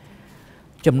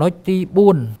ចំណុចទី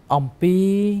4អំពី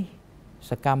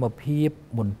សកម្មភាព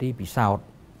មន្ទីរពិសោធន៍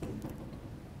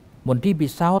មន្ទីរពិ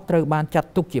សោធន៍ត្រូវបានចាត់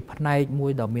ទុកជាផ្នែកមួ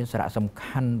យដ៏មានសារៈសំ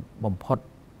ខាន់បំផុត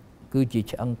គឺជា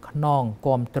ឆ្អឹងខ្នង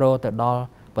គ្រប់គ្រងទៅដល់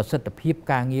ប្រសិទ្ធភាព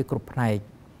ការងារគ្រប់ផ្នែក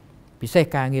ពិសេស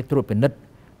ការងារត្រួតពិនិត្យ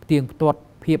ផ្ទៀងផ្ទាត់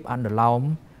ភាពអនុលោម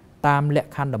តាមលក្ខ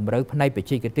ខណ្ឌតម្រូវផ្នែកបច្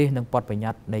ចេកទេសនិងបទបញ្ញ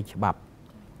ត្តិនៃច្បាប់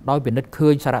ដោយពិនិត្យឃើ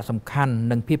ញសារៈសំខាន់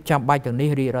និងភាពចាំបាច់ទាំងនេះ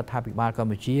រាជរដ្ឋាភិបាលកម្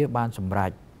ពុជាបានសម្រេ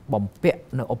ចបំពាក់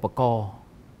នៅឧបករណ៍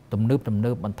ទំនើ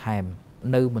បបន្ថែម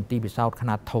នៅមន្ទីរពិសោធន៍ខ្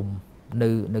នាតធំ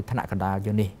នៅថ្នាក់កណ្ដាល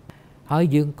យើងនេះហើយ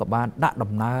យើងក៏បានដាក់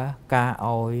ដំណើរការ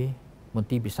ឲ្យមន្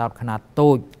ទីរពិសោធន៍ខ្នាត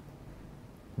តូច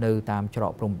នៅតាមច្រ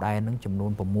កព្រំដែននឹងចំនួ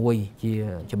ន6ជា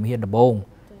ជំហានដំបូង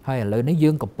ហើយឥឡូវនេះយើ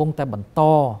ងកំពុងតែបន្ត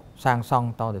សាងសង់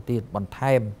តទៅទៀតបន្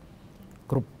ថែម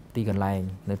គ្រប់ទីកន្លែង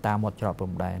នៅតាមមាត់ច្រកព្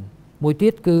រំដែនមួយទៀ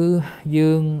តគឺ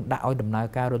យើងដាក់ឲ្យដំណើរ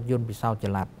ការរថយន្តពិសោធន៍ច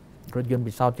ល័ត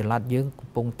យើងកំ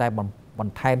ពុងតែប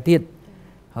ន្ថែមទៀត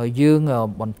ហើយយើង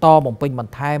បន្តបំពេញប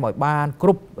ន្ថែមឲ្យបានគ្រ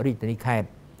ប់រាជធានីខេត្ត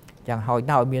ចឹងហើយ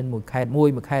ដល់ឲ្យមានមួយខេត្តមួយ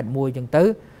ចឹងទៅ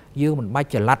យើងមិនបាច់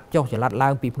ចល័តចុះចល័តឡើ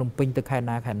ងពីភ្នំពេញទៅខេត្ត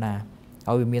ណា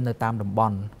ឲ្យវាមាននៅតាមតំប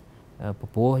ន់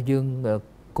ព្រោះយើង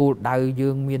គោលដៅយើ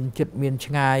ងមានចិត្តមាន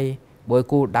ឆ្ងាយបើ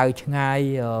គោលដៅឆ្ងាយ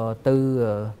ទៅ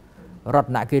រត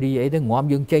នគិរីអីទៅងំ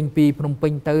យើងចេញពីភ្នំពេ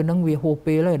ញទៅហ្នឹងវាហួស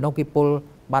ពេលហើយនោះគេពុល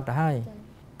បាត់ទៅហើយ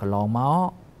កន្លងមក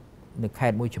នៅខេ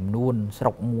ត្តមួយចំនួនស្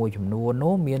រុកមួយចំនួន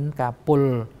នោះមានការពុល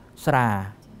ស្រា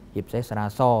ជាពិសេសស្រា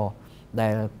សដែ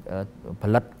លផ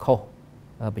លិតខុស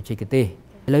បច្ចេកទេស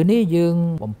ឥឡូវនេះយើង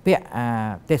បំពាក់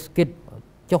test kit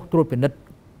ចុះត្រួតពិនិត្យ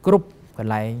គ្រប់ក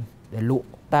ន្លែងដែលលក់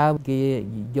តើគេ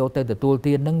យកទៅទទួល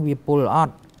ទានហ្នឹងវាពុលអ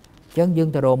ត់អញ្ចឹងយើង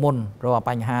ទៅរកមុនរកប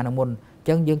ញ្ហាហ្នឹងមុនអញ្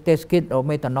ចឹងយើង test kit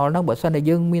មេតាណុលហ្នឹងបើសិនតែ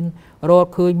យើងមានរក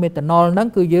ឃើញមេតាណុលហ្នឹង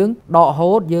គឺយើងដក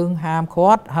ហូតយើងហាម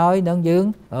ឃាត់ហើយនឹងយើង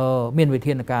មានវិ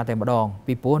ធានការតែម្ដង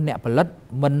ពីព្រោះអ្នកផលិត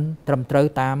មិនត្រឹមត្រូវ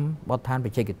តាមបទដ្ឋានប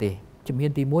ច្ចេកទេសជំហា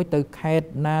នទី1ទៅខេត្ត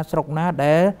ណាស្រុកណា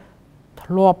ដែល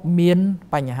ធ្លាប់មាន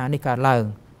បញ្ហានេះកើតឡើង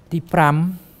ទី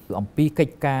5គឺអំពីកិ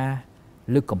ច្ចការ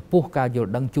លើកកម្ពស់ការយល់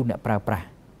ដឹងជូនអ្នកប្រើប្រាស់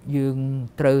យើង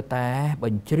ត្រូវតែប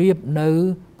ញ្ជ្រាបនៅ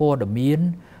ព័ត៌មាន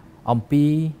អំពី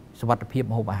សុវត្ថិភាព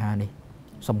ម្ហូបអាហារនេះ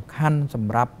សំខាន់ស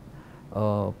ម្រាប់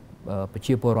ប្រ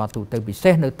ជាពលរដ្ឋទូទៅពិសេ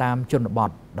សនៅតាមជនបទ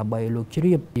ដើម្បីលោកជ្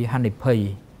រាបពីហានិភ័យ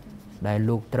ដែល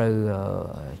លោកត្រូវ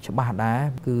ច្បាស់ដែរ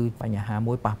គឺបញ្ហា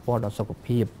មួយប៉ះពាល់ដល់សុខ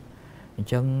ភាពអញ្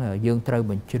ចឹងយើងត្រូវ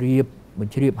បញ្ជ្រាប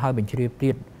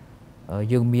ទៀត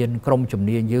យើងមានក្រុមជំ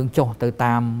នាញយើងចុះទៅ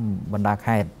តាមបណ្ដា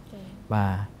ខេត្តបា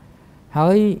ទហើ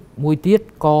យមួយទៀត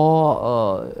ក៏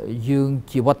យើង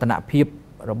ជាវឌ្ឍនភាព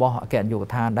របស់អគ្គនាយក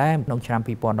ដ្ឋានដែរក្នុងឆ្នាំ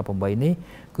2018នេះ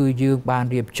គឺយើងបាន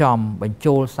រៀបចំបញ្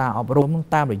ចូលសារអប់រំ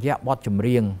តាមរយៈបទចម្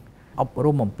រៀងអប់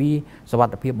រំអំពីសុវ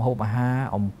ត្ថិភាពម្ហូបអាហារ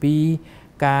អំពី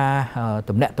ការ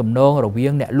ទំនាក់ទំនងរវា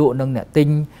ងអ្នកលក់និងអ្នកទិញ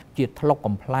ជាថ្លុក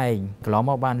កំ pl ែងកន្លង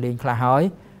មកបានលេងខ្លះហើយ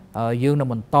យើងនឹង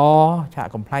បន្តឆាក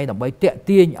កំ pl ែងដើម្បីតាក់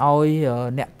ទាញឲ្យ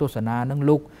អ្នកទស្សនានឹង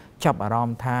លោកចាប់អារម្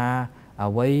មណ៍ថា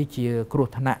អ្វីជាគ្រោះ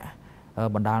ថ្នាក់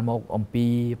បណ្ដាលមកអំពី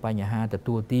បញ្ហាទ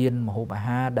ទួលទានម្ហូបអា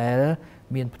ហារដែល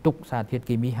មានផ្ទុកសារធាតុ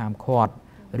គីមីហាមឃាត់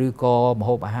ឬក៏ម្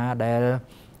ហូបអាហារដែល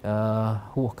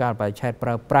ហួសកាលបរិច្ឆេទប្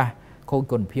រើប្រាស់ខូច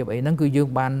គុណភាពអីហ្នឹងគឺយើង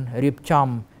បានរៀបចំ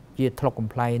ជាថ្លុកកំ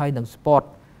pl ែងហើយនឹង spot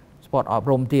អប់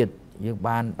រំទៀតយើង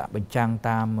បានដាក់បញ្ចាំង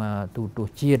តាមទូរទស្ស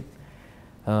ន៍ជាតិ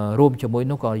រួមជាមួយ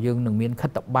នោះក៏យើងនឹងមានខិ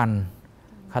ត្តប័ណ្ណ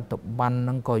ខត្តបានហ្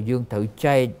នឹងក៏យើងត្រូវ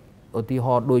ចែកឧទាហ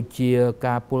រណ៍ដូចជា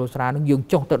ការពុលស្រានឹងយើង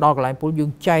ចុះទៅដល់កន្លែងពុលយើ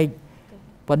ងចែក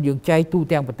ប៉ុន្តែយើងចែកទូ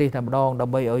ទាំងប្រទេសតែម្ដងដើ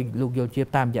ម្បីឲ្យលោកយល់ជា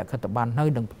តាមរយៈខត្តបានហើយ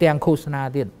នឹងទាំងឃោសនា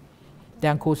ទៀត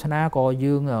ទាំងឃោសនាក៏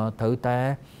យើងត្រូវតែ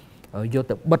យក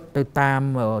ទៅបិទទៅតាម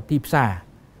ទីផ្សារ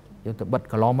យកទៅបិទ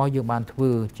កន្លងមកយើងបានធ្វើ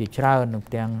ជាច្រើននឹង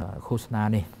ទាំងឃោសនា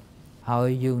នេះហើយ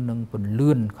យើងនឹងពន្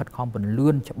លឿនខិតខំពន្លឿ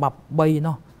នច្បាប់3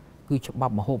នោះគឺច្បា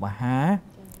ប់ម្ហូបអាហារ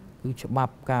គឺច្បា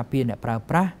ប់ការពារអ្នកប្រើ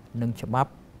ប្រាស់និងច្បា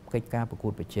ប់កិច្ចការប្រកួ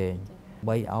តប្រជែងដើម្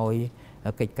បីឲ្យ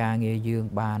កិច្ចការងារយើង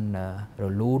បានរ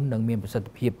លូននិងមានប្រសិទ្ធ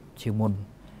ភាពជាងមុន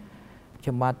ខ្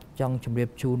ញុំបាទចង់ជម្រាប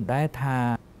ជូនដែរថា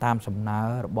តាមសំណើ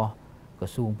របស់ក្រ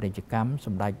សួងពាណិជ្ជកម្មស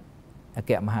ម្ដេចអគ្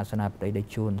គមហាសេនាបតីតេ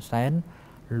ជោ ហ៊ុនសែន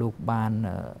លោកបាន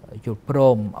យល់ព្រ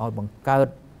មឲ្យបង្កើត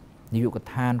នាយក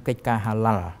ដ្ឋានកិច្ចការហា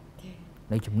ឡាល់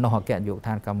នៅចំណុះអគ្គនាយកដ្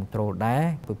ឋានកម្មkontrolដែរ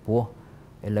ពីព្រោះ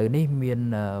ឥឡូវនេះមាន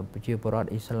ប្រជាពលរដ្ឋ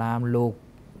អ៊ីស្លាមលោក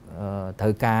ត្រូ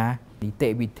វការនីតិ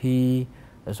វិធី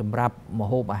សម្រាប់ម្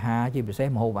ហូបអាហារជាពិសេស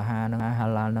ម្ហូបអាហារហ្នឹងហា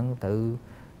ឡាល់ហ្នឹងទៅ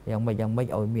យ៉ាងម៉េច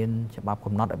ឲ្យមានច្បាប់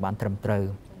កំណត់ឲ្យបានត្រឹមត្រូវ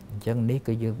អញ្ចឹងនេះ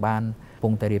គឺយើងបានកំពុ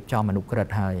ងតែរៀបចំអនុក្រឹត្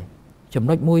យហើយចំ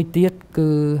ណុចមួយទៀតគឺ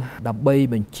ដើម្បី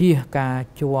បញ្ជាការ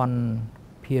ជន់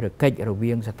ភារកិច្ចរ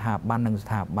វាងស្ថាប័ននិងស្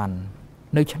ថាប័ន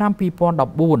នៅឆ្នាំ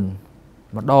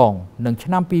2014ម្ដងនិងឆ្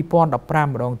នាំ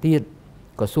2015ម្ដងទៀត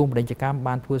ក្រសួងពាណិជ្ជកម្ម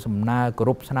បានធ្វើសំណើគោ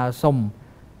រពស្នើសុំ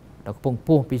ដល់កំពង់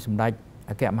ពោះពីសម្ដេច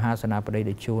អគ្គមហាសេនាបតី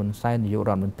តេជោ ហ៊ុនសែននាយក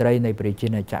រដ្ឋមន្ត្រីនៃប្រជា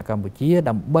ណាចក្រកម្ពុជា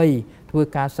ដើម្បីធ្វើ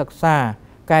ការសិក្សា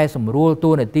កែសម្រួល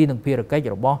តួនាទីនិងភារកិច្ច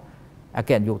របស់អគ្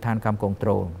គនាយកដ្ឋានកម្ម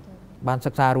kontrolបាន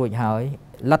សិក្សារួចហើយ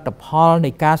លទ្ធផលនៃ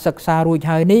ការសិក្សារួច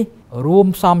ហើយនេះរួម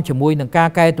ផ្សំជាមួយនឹងការ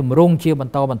កែតម្រង់ជាប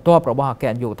ន្តបន្ទាប់របស់អគ្គ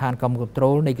នាយកដ្ឋានកម្ម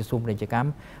kontrolនៃក្រសួងពាណិជ្ជកម្ម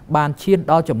បានឈាន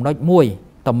ដល់ចំណុចមួយ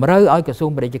តម្រូវឲ្យក្រសួង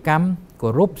ពាណិជ្ជកម្មគោ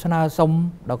រពស្នើសុំ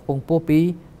ដល់កំពង់ពោះពី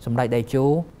សម្ដេចតេជោ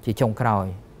ជាចុងក្រោយ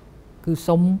គឺ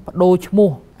សុំបដូរឈ្មោះ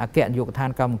អគ្គនាយកដ្ឋាន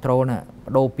កម្មkontrolណាប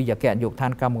ដូរពីអគ្គនាយកដ្ឋា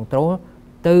នកម្មkontrol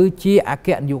ទៅជាអគ្គ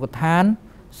នាយកដ្ឋាន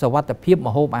សុវត្ថិភាព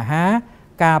ម្ហូបអាហារ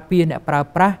ការពារអ្នកប្រើ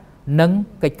ប្រាស់និង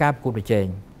កិច្ចការប្រកួតប្រជែង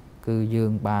គឺយើ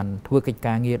ងបានធ្វើកិច្ច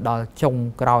ការងារដល់ចុង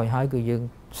ក្រោយហើយគឺយើង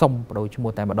សុំបដូរឈ្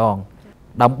មោះតែម្ដង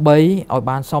ដើម្បីឲ្យ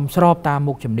បានសមស្របតាម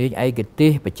មុខជំនាញឯកទេ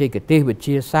សបច្ចេកទេសវិទ្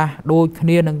យាសាស្ត្រដូចគ្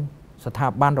នានឹងស្ថា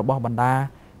ប័នរបស់បណ្ដា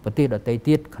ប្រទេសដទៃ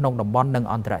ទៀតក្នុងតំបន់និង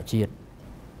អន្តរជាតិ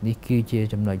នេះគឺជា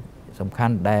ចំណុចសំខា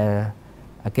ន់ដែល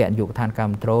អគ្គនាយកដ្ឋានកម្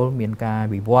មkontrolមានការ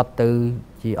វិវត្តទៅ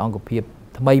ជាអង្គភាព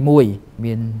ថ្មីមួយ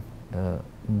មាន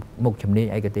មុខជំនាញ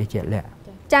ឯកទេសជាក់លាក់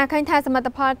ចាឃើញថាសមិទ្ធ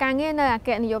ផលការងារនៅអគ្គ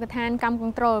នាយកដ្ឋានកម្ម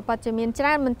kontrolពិតជាមានច្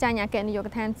រើនមិនចាញ់អគ្គនាយក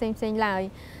ដ្ឋានផ្សេងឡើយ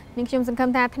នឹងខ្ញុំសង្ឃឹម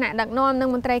ថាថ្នាក់ដឹកនាំនិង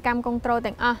មន្ត្រីកម្មkontrol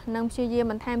ទាំងអស់នឹងព្យាយាម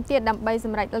បន្ថែមទៀតដើម្បីស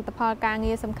ម្រេចលទ្ធផលការ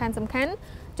ងារសំខាន់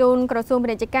ជូនក្រសួងពា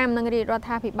ណិជ្ជកម្មនិងរាជរដ្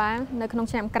ឋាភិបាលនៅក្នុង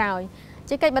ឆ្នាំក្រោយ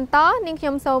ជាកិច្ចបន្តនាងខ្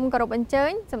ញុំសូមគោរពអញ្ជើ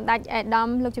ញសម្ដេចឯកឧត្តម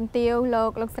លោកជំទាវលោ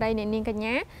កស្រីអ្នកនាងកញ្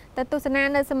ញាទៅទស្សនា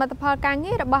នៅសមិទ្ធផលការ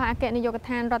ងាររបស់អគ្គនាយកដ្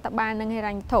ឋានរដ្ឋបាលនិងហិរ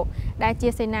ញ្ញវត្ថុដែលជា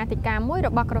សេនាធិការមួយរ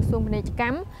បស់ក្រសួងពាណិជ្ជក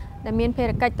ម្មដែលមានភា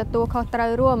រកិច្ចទទួលខុសត្រូវ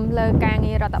រួមលើការ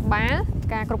ងាររដ្ឋបាល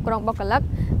ការគ្រប់គ្រងបុគ្គលិក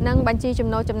និងបញ្ជីចំ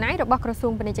ណូលចំណាយរបស់ក្រសួ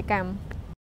ងពាណិជ្ជកម្ម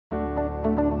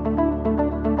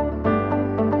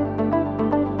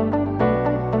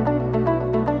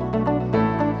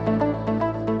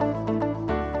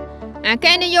អគ្គ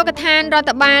នាយកដ្ឋានរដ្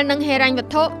ឋបាលនិងហិរញ្ញវ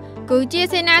ត្ថុគឺជា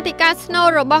សេនាធិការស្នូល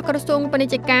របស់ក្រសួងពាណិ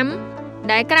ជ្ជកម្ម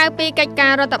ដែលក្រៅពីកិច្ចកា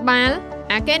ររដ្ឋបាល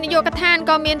អគ្គនាយកដ្ឋាន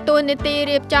ក៏មានតួនាទី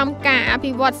រៀបចំការអ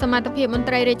ភិវឌ្ឍសមត្ថភាពមន្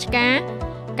ត្រីរាជការ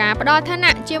ការផ្ដល់ឋា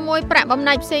នៈជាមួយប្រាក់បំ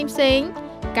ណាច់ផ្សេង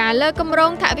ការលើកកម្រ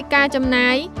ងថវិកាចំណា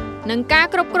យនិងការ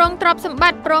គ្រប់គ្រងទ្រព្យសម្ប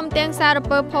ត្តិព្រមទាំងសារ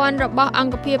ពើភ័ណ្ឌរបស់អ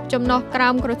ង្គភាពចំណុះក្រោ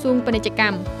មក្រសួងពាណិជ្ជក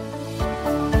ម្ម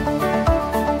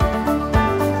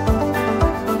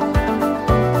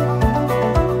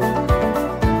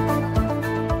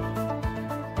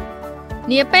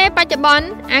នាពេលបច្ចុប្បន្ន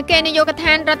អគ្គនាយកដ្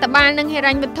ឋានរដ្ឋបាលនិងហិរ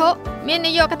ញ្ញវត្ថុមាន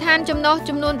នាយកដ្ឋានចំណុះ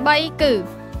ចំនួន3គឺ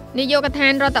នាយកដ្ឋា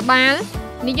នរដ្ឋបាល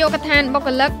នាយកដ្ឋានបុគ្គ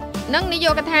លិកនិងនាយ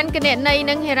កដ្ឋានគណនេយ្យ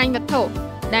និងហិរញ្ញវត្ថុ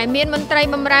ដែលមានមន្ត្រី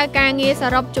បម្រើការងារស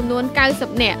រុបចំនួន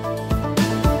90នាក់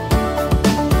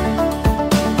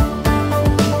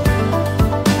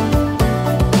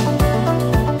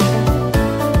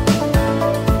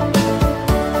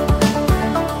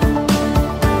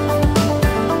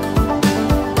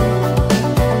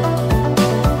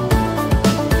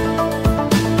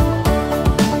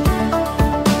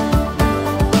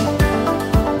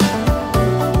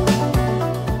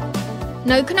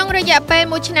នៅក្នុងរយៈពេល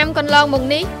1ឆ្នាំកន្លងមក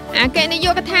នេះអគ្គនាយ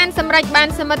កដ្ឋានសម្រេចបាន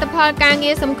សមិទ្ធផលការ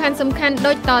ងារសំខាន់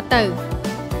ដូចតទៅ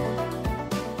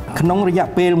ក្នុងរយៈ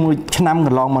ពេល1ឆ្នាំក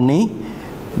ន្លងមកនេះ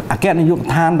អគ្គនាយក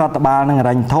ដ្ឋានរដ្ឋបាលនិងហិ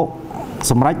រញ្ញវត្ថុ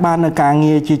សម្រេចបាននូវការ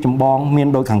ងារជាចម្បងមាន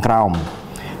ដូចខាងក្រោម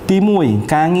ទី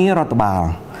1ការងាររដ្ឋបាល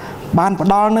បានផ្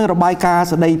ដល់នូវរបាយការណ៍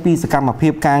ស្ដីពីសកម្មភា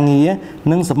ពការងារ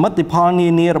និងសមិទ្ធផលនា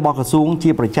នារបស់ក្រសួង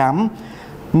ជាប្រចាំ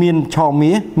មានឆ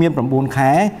មាសមាន9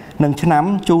ខែនិងឆ្នាំ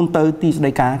ជូនទៅទីស្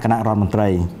តីការគណៈរដ្ឋមន្ត្រី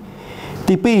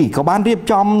ទី2ក៏បានរៀប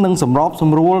ចំនិងសម្របស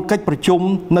ម្រួលកិច្ចប្រជុំ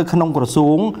នៅក្នុងក្រសួ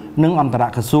ងនិងអន្តរ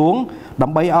ក្រសួងដើ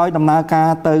ម្បីឲ្យដំណើរការ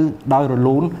ទៅដោយរ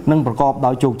លូននិងប្រកប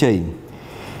ដោយជោគជ័យ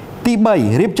ទី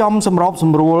3រៀបចំសម្របស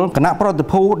ម្រួលគណៈប្រតិ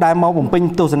ភូដែលមកបំពេញ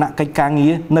ទស្សនកិច្ចការងា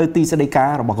រនៅទីស្តីការ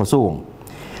របស់ក្រសួង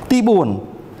ទី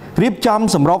4រៀបចំ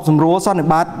សម្របសម្រួលសន្និ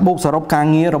បាតបូកសរុបការ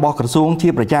ងាររបស់ក្រសួងជា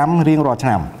ប្រចាំរៀងរាល់ឆ្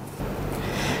នាំ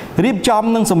រៀបចំ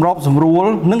និងសម្របសម្រួល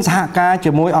និងសហការ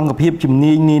ជាមួយអង្គភាពជំ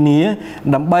នាញនានា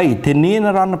ដើម្បីធានា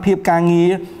និរន្តរភាពការងា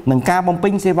រនិងការបំពេ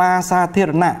ញសេវាសាធា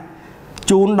រណៈ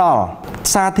ជូនដល់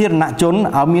សាធារណជន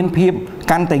ឲ្យមានភាព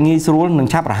កាន់តែងាយស្រួលនិង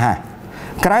ឆាប់រហ័ស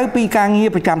ក្រៅពីការងារ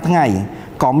ប្រចាំថ្ងៃ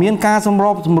ក៏មានការសម្រ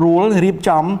បសម្រួលរៀប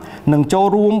ចំនិងចូល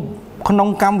រួមក្នុង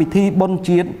កម្មវិធីបុណ្យ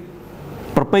ជាតិ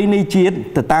ប្រពៃណីជាតិ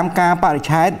ទៅតាមការបរិច្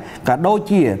ឆេទក៏ដូច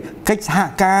ជាកិច្ចសហ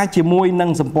ការជាមួយនឹង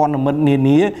សម្ព័ន្ធមិត្តនា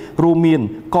នារួមមាន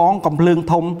កងកំភ្លើង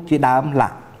ធំជាដើមឡា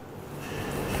ក់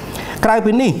ក្រៅ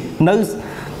ពីនេះនៅ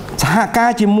សហកា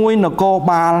រជាមួយនគរ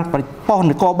បាលប៉ុស្តិ៍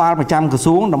នគរបាលប្រចាំក្រ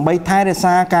សួងដើម្បីថែរក្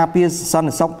សាការពារសន្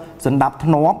តិសុខសណ្ដាប់ធ្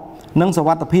នាប់និងសុវ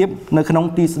ត្ថិភាពនៅក្នុង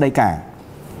ទីស្តីការ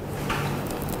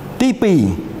ទី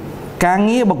2ការ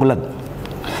ងារបុគ្គលិក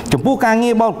ចំពោះការងា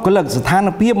របុគ្គលិកស្ថាន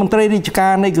ភាពមន្ត្រីរាជកា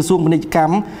រនៃក្រសួងពាណិជ្ជក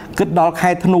ម្មគិតដល់ខែ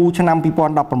ធ្នូឆ្នាំ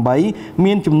2018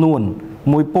មានចំនួន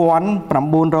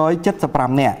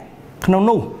1975នាក់ក្នុង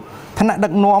នោះថ្នាក់ដឹ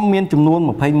កនាំមានចំនួន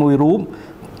21រូប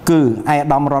គឺឯកឧត្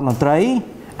តមរដ្ឋមន្ត្រីឯក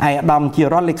ឧត្តមជារ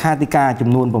ដ្ឋលេខាធិការចំ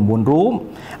នួន9រូប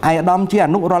ឯកឧត្តមជាអ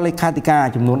នុរដ្ឋលេខាធិការ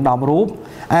ចំនួន10រូបឯក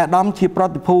ឧត្តមជាប្រ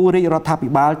តិភូរាជរដ្ឋាភិ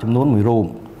បាលចំនួន1រូប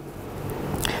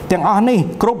ទាំងអស់នេះ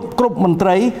គ្រប់មន្ត្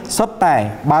រីសុទ្ធតែ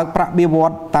បើកប្រាក់បៀវ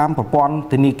ត្សតាមប្រព័ន្ធ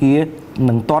ធនាគារ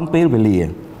នឹងទាន់ពេលវេលា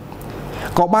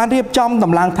ក៏បានរៀបចំត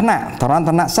ម្លើងថ្នាក់តរន្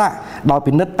តនស័ក្តិដោយ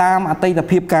ពិនិត្យតាមអតីត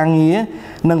ភាពការងារ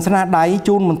និងស្នាដៃ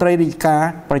ជូនមន្ត្រីរាជការ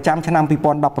ប្រចាំឆ្នាំ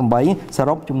2018ស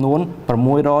រុបចំនួន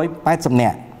680នា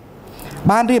ក់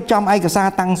បានរៀបចំឯកសារ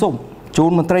តាំងសុំជូ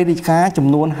នមន្ត្រីរាជការចំ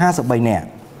នួន53នាក់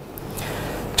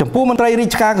ចំពោះមន្ត្រីរា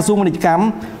ជការក្រសួងពាណិជ្ជកម្ម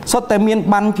សុទ្ធតែមាន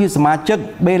បានជាសមាជិក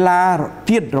បេឡា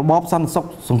ជាតិរបបសន្តិសុខ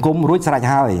សង្គមរួចស្រេច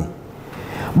ហើយ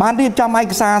បានរៀបចំឯ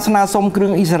កសារស្នើសុំគ្រឿ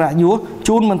ងឥស្សរិយយស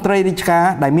ជូនមន្ត្រីរាជការ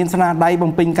ដែលមានស្នាដៃ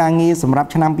បំពេញការងារសម្រាប់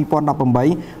ឆ្នាំ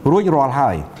2018រួចរាល់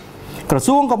ហើយក្រ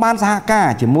សួងក៏បានសហការ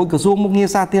ជាមួយក្រសួងមុខងារ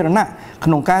សាធារណៈក្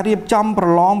នុងការរៀបចំប្រ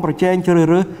ឡងប្រជែងជ្រើស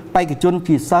រើសបេក្ខជន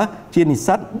ជាសិស្សជានិស្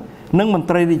សិតនិងមន្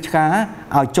ត្រីរាជការ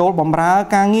ឲ្យចូលបម្រើ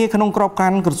ការងារក្នុងក្របខ័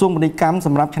ណ្ឌក្រសួងពាណិជ្ជកម្មស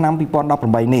ម្រាប់ឆ្នាំ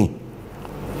2018នេះ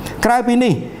ក្រៅពី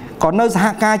នេះក៏នៅសហ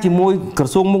ការជាមួយក្រ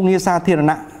សួងមុខងារសាធារ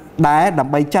ណៈដែរដើ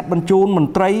ម្បីចាត់បញ្ជូនម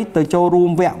ន្ត្រីទៅចូលរួម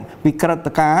វគ្គវិក្រិត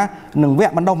ការនិងវគ្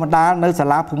គបណ្ដុះបណ្ដាលនៅសា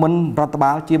លាភូមិន្ទរដ្ឋ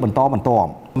បាលជាបន្តបន្ទាប់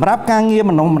សម្រាប់ការងារ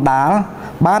បណ្ដុះបណ្ដាល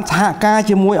បានសហការ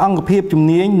ជាមួយអង្គភាពជំ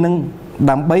នាញនិង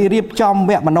ដើម្បីរៀបចំ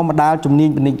វគ្គបណ្ដុះបណ្ដាលជំនាញ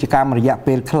ពាណិជ្ជកម្មរយៈ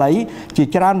ពេលខ្លីជា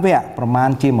ច្រើនវគ្គប្រមាណ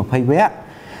ជា20វគ្គ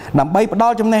ដើម្បីផ្ដ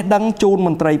ល់ចំណេះដឹងជូនម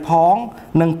ន្ត្រីផង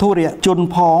និងធុរជន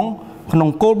ផងក្នុង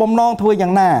គោលបំណងធ្វើយ៉ា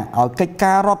ងណាឲ្យកិច្ច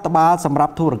ការរដ្ឋបាលសម្រា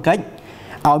ប់ធុរកិច្ច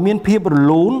ឲ្យមានភាពរ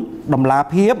លូនតម្លា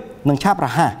ភាពនិងឆាប់រ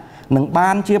ហ័សនិងបា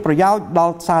នជាប្រយោជន៍ដ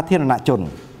ល់សាធារណជន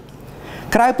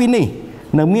ក្រៅពីនេះ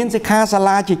នៅមានសិក្ខាសា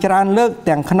លាជាច្រើនលើក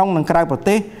ទាំងក្នុងនិងក្រៅប្រ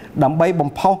ទេសដើម្បីបំ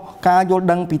ផុសការយល់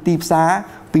ដឹងពីទីផ្សារ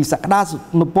ពីសក្តា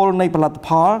នុពលនៃផលិតផ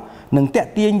លនិងទាក់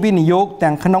ទាញវិនិយោគ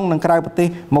ទាំងក្នុងនិងក្រៅប្រទេស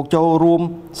មកចូលរួម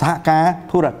សហការ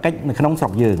ធុរកិច្ចនៅក្នុងស្រុ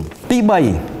កយើងទី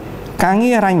3ការ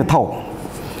ងារហិរញ្ញវត្ថុ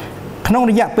ក្នុង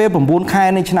រយៈពេល9ខែ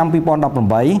នៃឆ្នាំ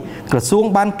2018ក្រសួង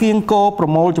បានគៀងគរប្រ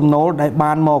មូលចំណូលដែល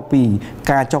បានមកពី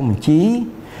ការចុះបញ្ជី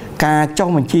ការចុះ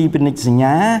បញ្ជីពាណិជ្ជសញ្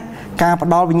ញាការផ្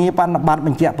ដល់វិញ្ញាបនបត្រប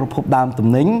ញ្ជាក់ប្រភពដើមទំ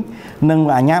និញនិង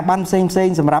អាជ្ញាប័ណ្ណផ្សេង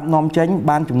សម្រាប់នាំចេញ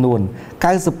បានចំនួន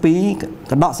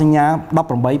92កដកសញ្ញា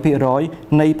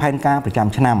 18% នៃផែនការប្រចាំ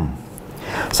ឆ្នាំ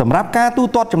សម្រាប់ការទូ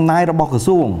ទាត់ចំណាយរបស់ក្រ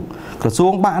សួ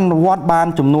ងបានអនុវត្តបាន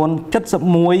ចំនួន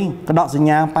71កដកសញ្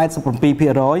ញា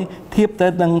 87% ធៀបទៅ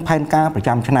នឹងផែនការប្រ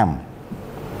ចាំឆ្នាំ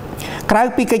ក្រៅ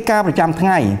ពីកិច្ចការប្រចាំថ្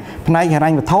ងៃផ្នែកហិរ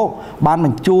ញ្ញវត្ថុបានប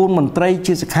ញ្ជូនមន្ត្រី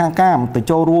ជាសិក្ខាកាមទៅ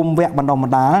ចូលរួមវគ្គបណ្ដុះប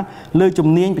ណ្ដាលលើជំ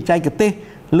នាញបច្ចេកទេស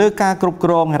លើការគ្រប់គ្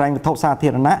រងហិរញ្ញវត្ថុសាធា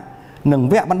រណៈនិង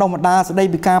វគ្គបណ្ដុះបណ្ដាលស្ដី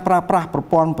ពីការប្រើប្រាស់ប្រ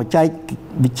ព័ន្ធបច្ចេក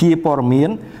វិទ្យាព័ត៌មាន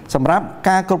សម្រាប់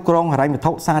ការគ្រប់គ្រងហិរញ្ញវត្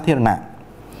ថុសាធារណៈ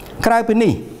ក្រៅពី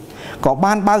នេះក៏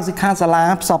បានបើកសិក្ខាសាលា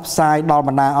ផ្សព្វផ្សាយដល់ប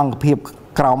ណ្ដាអង្គភាព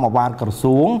ក្រមអាវ៉ាតក្រ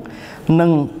សួងនិ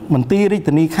ងមន្ទីររាជ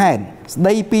ធានីខេត្តស្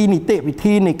ដីពីនីតិវិ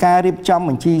ធីនៃការរៀបចំ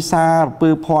បញ្ជីសារពើ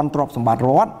ភ័ណ្ឌទ្រព្យសម្បត្តិរ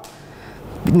ដ្ឋ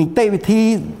នីតិវិធី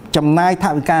ចំណាយថ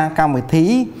វិកាកម្មវិធី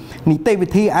នីតិវិ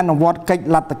ធីអនុវត្តកិច្ច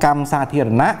លទ្ធកម្មសាធារ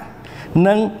ណៈ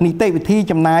និងនីតិវិធី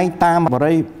ចំណាយតាមប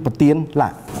រិយាប្រទានឡា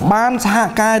បានសហ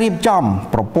ការរៀបចំ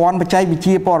ប្រព័ន្ធបច្ចេកវិទ្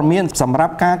យាព័ត៌មានសម្រា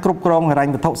ប់ការគ្រប់គ្រងហិរញ្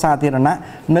ញវត្ថុសាធារណៈ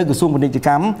នៅក្រសួងពាណិជ្ជក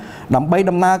ម្មដើម្បី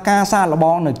ដំណើរការសាកល្ប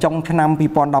ងនៅចុងឆ្នាំ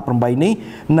2018នេះ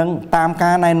និងតាម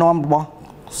ការណែនាំរបស់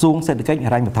ក្រសួងសេដ្ឋកិច្ច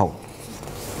ហិរញ្ញវត្ថុ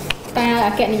តើអ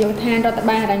គ្គនាយកដ្ឋានរដ្ឋ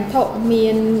បាលហិរញ្ញវត្ថុមា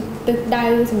នទិសដៅ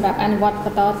សម្រាប់អនុវត្តប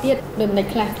ន្តទៀតដូចម្តេច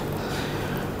ខ្លះ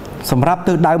សម្រាប់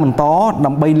ទិសដៅបន្ត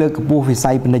ដើម្បីលើកកម្ពស់វិ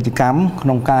ស័យពាណិជ្ជកម្មក្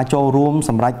នុងការចូលរួម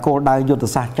សម្រាប់គោលដៅយុទ្ធ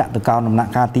សាស្ត្រចតុកោណដំណា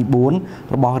ក់កាលទី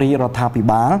4របស់រាជរដ្ឋាភិ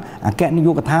បាលអគ្គនាយ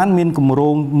កដ្ឋានមានគម្រោ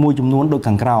ងមួយចំនួនដូច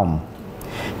ខាងក្រោម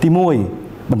ទី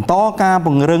1បន្តការព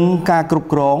ង្រឹងការគ្រប់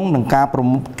គ្រងនិងការ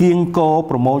គៀងគរ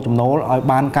ប្រមូលចំណូលឲ្យ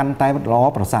បានកាន់តែល្អ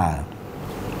ប្រសើរ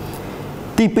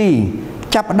ទី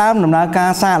2ចាប់ផ្ដើមដំណើរកា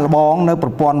រសាកល្បងនៅប្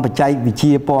រព័ន្ធបច្ចេកវិទ្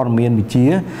យាព័ត៌មានវិទ្យា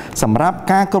សម្រាប់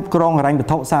ការគ្រប់គ្រងហិរញ្ញវ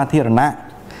ត្ថុសាធារណៈ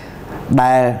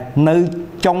ដែលនៅ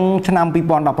ចុងឆ្នាំ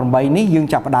2018នេះយើង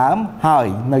ចាប់ផ្ដើមហើយ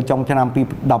នៅចុងឆ្នាំ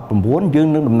2019យើង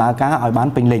នឹងដំណើរការឲ្យបាន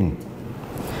ពេញលេញ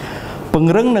ព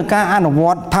ង្រឹងនៅការអនុវ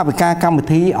ត្តថវិកាកម្មវិ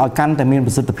ធីឲ្យកាន់តែមាន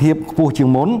ប្រសិទ្ធភាពខ្ពស់ជាង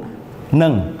មុននិ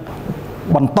ង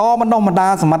បន្តបណ្ដុះបណ្ដា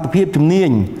លសមត្ថភាពជំនាញ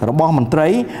របស់មន្ត្រី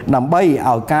ដើម្បី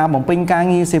ឲ្យការបំពេញការ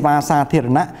ងារសេវាសាធារ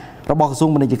ណៈរបស់ក្រសួង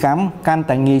ពាណិជ្ជកម្មកាន់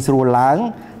តែងាយស្រួលឡើង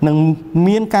និង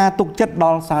មានការទុកចិត្តដ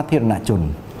ល់សាធារណជន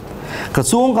ក្រ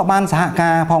សួងក៏បានសហ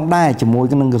ការផងដែរជាមួយ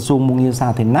នឹងក្រសួងមុខងារសា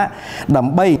ធារណៈដើ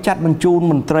ម្បីចាត់បញ្ជូន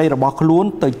មន្ត្រីរបស់ខ្លួន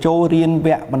ទៅចូលរៀនវ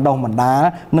គ្គបណ្ដុះបណ្ដាល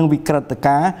និងវិក្រិត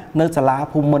ការនៅសាលា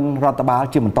ភូមិន្ទរដ្ឋបាល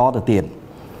ជាបន្តទៅទៀត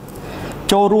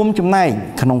ចូលរួមចំណែក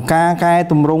ក្នុងការកែ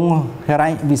តម្រង់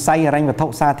វិស័យហិរញ្ញវត្ថុ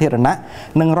សាធារណៈ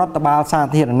និងរដ្ឋបាលសា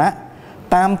ធារណៈ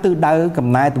តាមទិសដៅកំ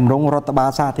ណែតម្រង់រដ្ឋបាល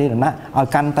សាធារណៈឲ្យ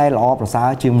កាន់តែល្អប្រសើរ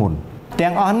ជាងមុន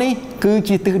ទាំងអស់នេះគឺ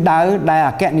ជាទិសដៅដែល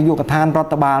អគ្គនាយកដ្ឋានរ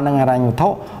ដ្ឋបាលនិងហិរញ្ញវត្ថុ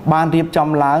បានរៀបចំ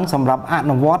ឡើងសម្រាប់អ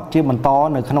នុវត្តជាបន្ត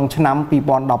នៅក្នុងឆ្នាំ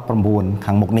2019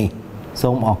ខាងមុខនេះសូ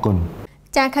មអរគុណ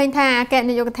ចាឃើញថាអគ្គ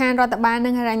នាយកដ្ឋានរដ្ឋបាលនិ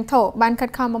ងហិរញ្ញវត្ថុបានខិត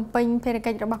ខំបំពេញភារ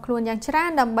កិច្ចរបស់ខ្លួនយ៉ាងច្រើ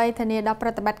នដើម្បីធានាដល់ប្រ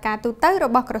តិបត្តិការទូទៅរ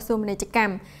បស់ក្រសួងពាណិជ្ជក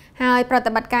ម្មហើយប្រ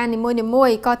តិបត្តិការនីមួយ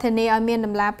ៗក៏ធានាឲ្យមានត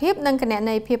ម្លាភាពនិងគណ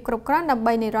នេយ្យភាពគ្រប់គ្រាន់ដើម្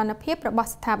បីនិរន្តរភាពរបស់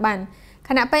ស្ថាប័ន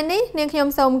ខណៈពេលនេះនាងខ្ញុំ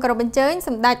សូមគោរពអញ្ជើញស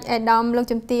ម្ដេចអេដាមលោក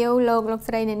ជំទាវលោក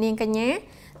ស្រីអ្នកនាងកញ្ញា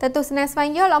ទៅទស្សនាស្វែង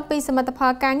យល់អំពីសមិទ្ធផ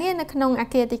លការងារនៅក្នុងអ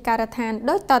គារអធិការដ្ឋាន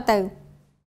ដូចតទៅ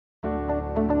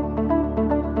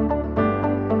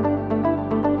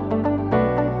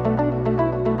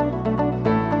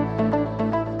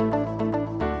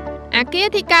អគារ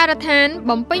អធិការដ្ឋាន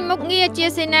បំពេញមុខងារជា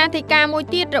សេនាធិការមួយ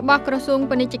ទៀតរបស់ក្រសួង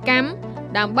ពាណិជ្ជកម្ម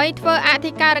ដើម្បីធ្វើអ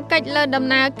ធិការកិច្ចលើដំ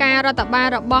ណើរការរដ្ឋបាល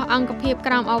របស់អង្គភាព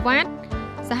ក្រមអាវ៉ាត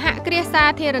សហគ្រាសសា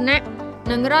ធារណៈ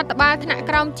និងរដ្ឋបាលថ្នាក់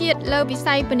ក្រោមជាតិលើវិ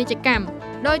ស័យពាណិជ្ជកម្ម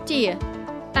ដូចជា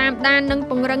តាមដាននិង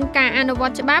ពង្រឹងការអនុវ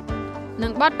ត្តច្បាប់និ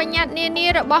ងបទបញ្ញត្តិនានា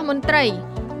របស់មន្ត្រី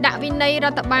ដាក់វិន័យរ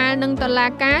ដ្ឋបាលនិងតុលា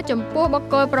ការចំពោះបុ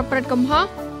គ្គលប្រព្រឹត្តកំហុស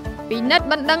ពិនិត្យ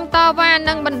បណ្ដឹងតវ៉ា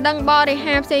និងបណ្ដឹងបរិ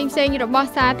ហាផ្សេងៗរបស់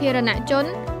សាធារណជន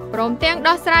ព្រមទាំង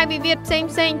ដោះស្រាយវិវាទផ្សេង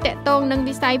ៗទាក់ទងនឹង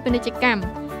វិស័យពាណិជ្ជកម្ម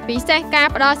ពិសេសការ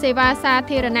ផ្ដល់សេវាសា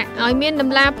ធារណៈឲ្យមានត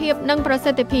ម្លាភាពនិងប្រ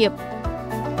សិទ្ធភាព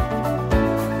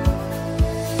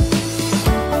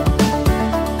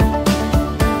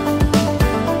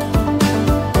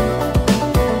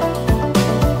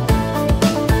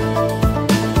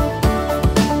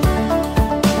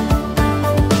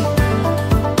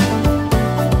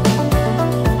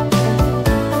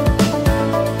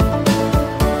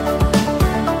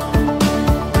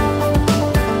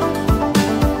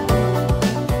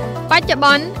បច្ចុប្ប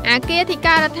ន្នអគារអធិ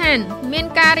ការដ្ឋានមាន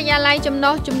ការិយាល័យចំ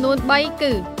ណុះចំនួន3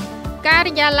គឺកា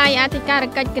រិយាល័យអធិការ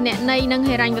កិច្ចគណនេយ្យនិង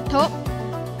ហិរញ្ញវត្ថុ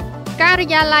ការិ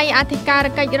យាល័យអធិការ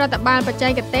កិច្ចរដ្ឋបាលបច្ចេ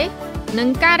កទេសនិង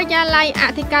ការិយាល័យអ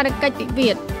ធិការកិច្ចវិ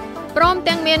វាទព្រម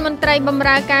ទាំងមានមន្ត្រីបម្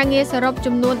រើការងារសរុប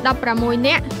ចំនួន16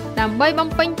នាក់ដើម្បីបំ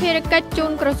ពេញភារកិច្ចជូ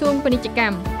នក្រសួងពាណិជ្ជក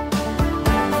ម្ម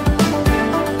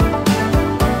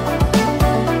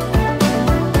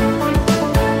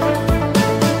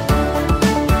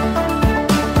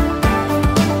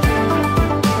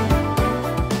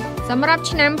សម្រាប់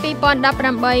ឆ្នាំ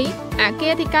2018អគា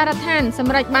រអធិការដ្ឋានស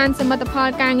ម្រេចបានសមិទ្ធផល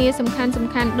ការងារសំខា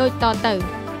ន់ៗដូចតទៅ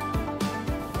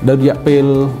ដោយរយៈពេល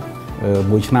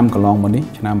មួយឆ្នាំកន្លងមកនេះ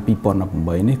ឆ្នាំ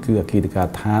2018នេះគឺអគារអធិការ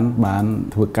ដ្ឋានបាន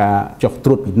ធ្វើការចុះត្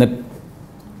រួតពិនិត្យ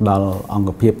ដល់អង្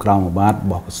គភាពក្រមអាវ៉ាតរ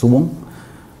បស់ក្រសួង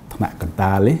ថ្នាក់កណ្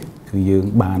ដាលនេះគឺយើង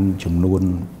បានចំនួន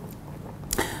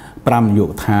5នាយ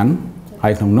កដ្ឋាន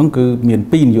ហើយក្នុងនោះគឺមាន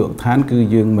2នាយកដ្ឋានគឺ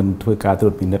យើងមិនធ្វើការត្រួ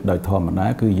តពិនិត្យដោយធម្មតា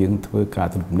គឺយើងធ្វើការ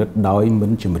ត្រួតពិនិត្យដោយមិ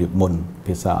នជម្រាបមុន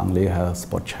ភាសាអង់គ្លេសហៅ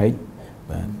spot check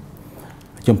បាទ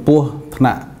ចំពោះថ្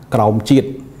នាក់ក្រោមជា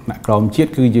តិ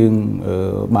គឺយើង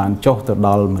បានចុះទៅដ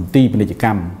ល់មន្ទីរពាណិជ្ជក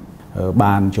ម្ម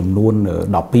បានចំនួន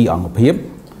12អង្គភាព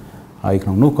ហើយក្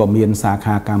នុងនោះក៏មានសា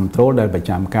ខាកម្មត្រូលដែលប្រ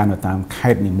ចាំការនៅតាម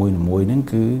ខេត្តនីមួយៗហ្នឹង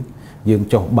គឺយើង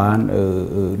ចុះបាន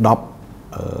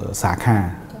10សាខា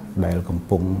ដែលកំ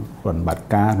ពុងប្រតិបត្តិ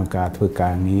ការក្នុងការធ្វើកា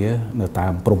រងារនៅតា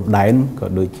មព្រំដែនក៏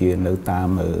ដូចជានៅតាម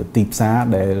ទីផ្សារ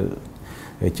ដែល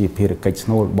ជាភារកិច្ចស្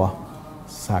នូលរបស់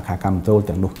សាខាកម្មត្រូល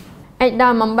ទាំងនោះឯកឧត្ត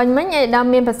មអំបញ្ញមិញឯកឧត្តម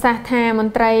មានប្រសាសន៍ថាម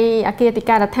ន្ត្រីអគ្គលេខាធិ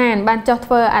ការបានចុះ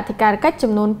ធ្វើអធិការកិច្ច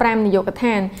ចំនួន5នាយកដ្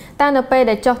ឋានតើនៅពេល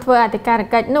ដែលចុះធ្វើអធិការ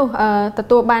កិច្ចនោះទ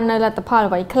ទួលបាននៅលទ្ធផល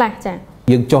អ្វីខ្លះចា៎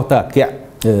យើងចុះទៅអគ្គ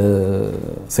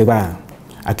សេវា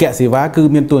អគ្គសេវាគឺ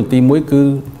មានតួនាទីមួយគឺ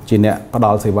ជាអ្នកផ្ដ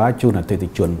ល់សេវាជូនអតិថិ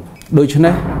ជនដូច្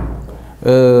នេះ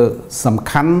សំ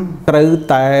ខាន់ត្រូវ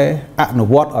តែអនុ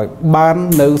វត្តឲ្យបាន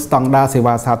នៅស្តង់ដារសេ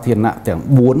វាសាធារណៈទាំង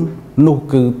4នោះ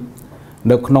គឺ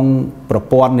នៅក្នុងប្រ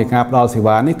ព័ន្ធនៃការផ្ដល់សេ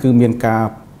វានេះគឺមានការ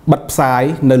បិទផ្សាយ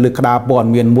នៅលើក្តារព័ត៌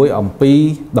មានមួយអំពី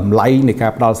តម្លៃនៃកា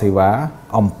រផ្ដល់សេវា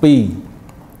អំពី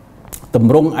ទ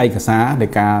ម្រង់ឯកសារនៃ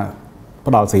ការ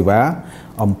ផ្ដល់សេវា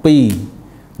អំពី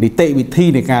នីតិវិធី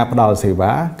នៃការផ្ដល់សេ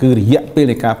វាគឺរយៈពេល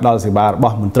នៃការផ្ដល់សេវារប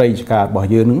ស់មន្ត្រីរាជការរបស់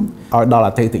យើងនឹងឲ្យដល់អ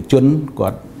តិថិជនគា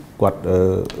ត់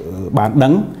បានដឹ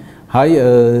ងហើយ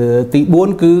ទី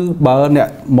4គឺបើអ្នក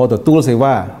មកទទួលសេ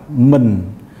វាមិន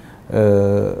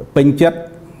ពេញចិត្ត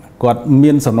គាត់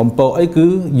មានសំណុំពរអីគឺ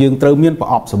យើងត្រូវមានប្រ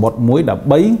អប់សម្បត្តិមួយដើម្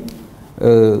បី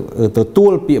ទទួ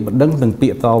លពាក្យបណ្ដឹងនិងពា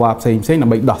ក្យតវ៉ាផ្សេងដើ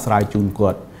ម្បីដោះស្រាយជូនគា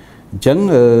ត់អញ្ចឹង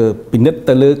ពិនិត្យ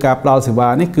ទៅលើការផ្ដល់សេវា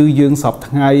នេះគឺយើងសព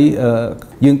ថ្ងៃ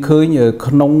យើងឃើញ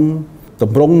ក្នុងទ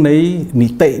ម្រង់នៃនី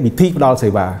តិវិធីផ្ដល់សេ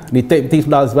វានីតិវិធី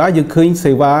ផ្ដល់សេវាយើងឃើញ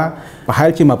សេវាប្រហែល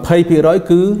ជា 20%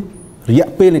 គឺរយៈ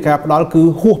ពេលនៃការផ្ដល់គឺ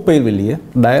ហួសពេលវេលា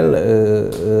ដែល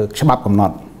ច្បាប់កំណ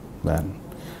ត់បាទ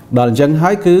ដល់អញ្ចឹង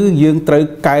ហើយគឺយើងត្រូវ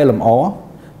កែលម្អ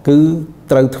គឺ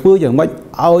ត្រូវធ្វើយ៉ាងម៉េច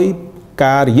ឲ្យ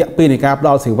ការរយៈពេលនៃការផ្ដ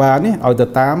ល់សេវានេះឲ្យទៅ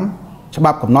តាមច្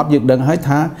បាប់កំណត់យើងដឹងហើយ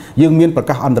ថាយើងមានប្រ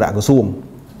កាសអន្តរក្រសួង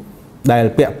ដែល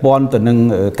ពាក់ព័ន្ធទៅនឹង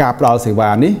ការផ្ដល់សេវា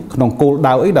នេះក្នុងគោល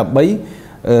ដៅអីដើម្បី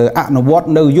អនុវត្ត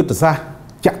នៅយុទ្ធសាស្ត្រ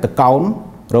ចក្រកោណ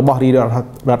របស់រាជរ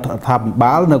ដ្ឋាភិ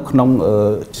បាលនៅក្នុង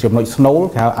ចំណុចស្នូល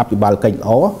គេហៅអភិបាលកិច្ចល្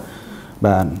អ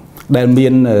បាទដែលមា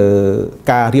ន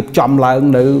ការរៀបចំឡើង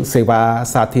នៅសេវា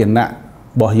សាធារណៈ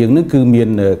របស់យើងនឹងគឺមាន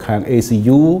ខាង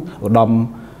ACU ឧត្តម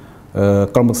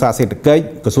ក្រមប្រឹក្សាសេដ្ឋកិច្ច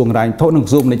ក្រសួងហិរញ្ញវត្ថុនិងក្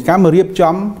រសួងពាណិជ្ជកម្មមករៀប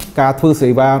ចំការធ្វើសេ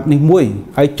វានេះមួយ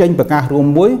ហើយចេញប្រកាសរួម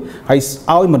មួយហើយ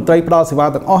ឲ្យមន្ត្រីផ្ដល់សេវា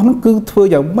ទាំងអស់នោះគឺធ្វើ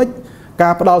យ៉ាងម៉េចកា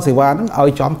រផ្ដល់សេវាហ្នឹងឲ្យ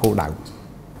ចំគោលដៅ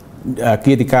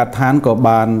គៀតិកាឋានក៏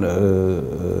បាន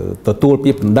ទទួល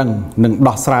ពាក្យបណ្ដឹងនិង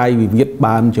ដោះស្រាយវិវាទ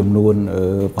បានចំនួន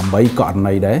8ករ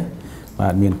ណីដែរបា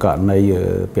ទមានករណី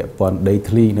ពាក់ព័ន្ធដី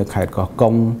ធ្លីនៅខេត្តកោះកុ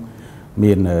ង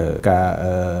មានការ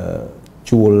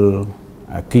ជួល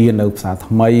អាគារនៅផ្សារ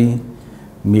ថ្មី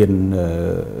មាន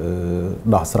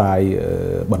ដោះស្រាយ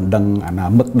បណ្ដឹងអនា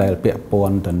មិកដែលពាក់ព័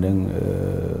ន្ធទៅនឹង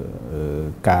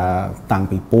ការតាំង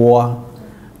ពិព័រណ៍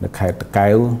នៅខេត្តតាកែ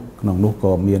វក្នុងនោះ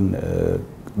ក៏មាន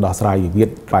ដោះស្រាយវិវាទ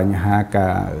បញ្ហាកា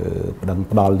របណ្ដឹង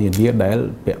ផ្ដល់នានាដែល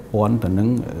ពាក់ព័ន្ធទៅនឹង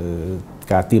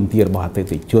ការទាមទាររបស់អតិ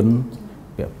ថិជន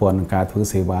ពាក់ព័ន្ធនឹងការធ្វើ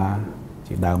សេវា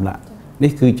ជាដើមឡា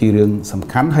នេះគឺជារឿងសំ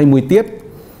ខាន់ហើយមួយទៀត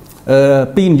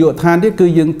ពីនយោបាយឋានទៀតគឺ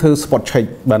យើងធ្វើ spot check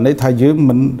បាទន័យថាយើង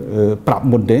មិនប្រាប់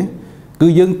មុនទេគឺ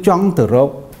យើងចង់ទៅរក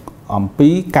អំពី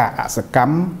ការអសក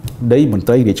ម្មនៃមន្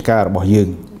ត្រីរាជការរបស់យើង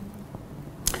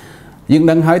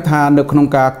ដឹងហើយថានៅក្នុង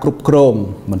ការគ្រប់គ្រង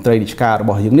មន្ត្រីរាជការរ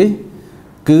បស់យើងនេះ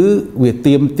គឺវា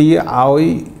ទាមទារឲ្យ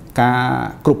ការ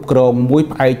គ្រប់គ្រងមួយ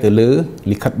ផ្អែកទៅលើ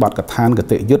លិខិតបទកថាគ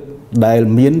តិយុត្តដែល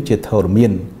មានជាធរមា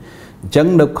នអញ្ចឹង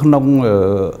នៅក្នុង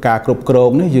ការគ្រប់គ្រង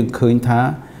នេះយើងឃើញថា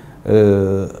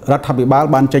រដ្ឋាភិបាល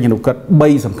បានចេញអនុក្រឹត្យ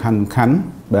3សំខាន់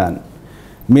បាទ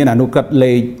មានអនុក្រឹត្យ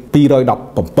លេខ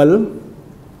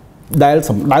217ដែល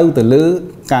សំដៅទៅលើ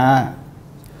ការ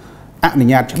អនុ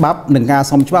ញ្ញាតច្បាប់និងការ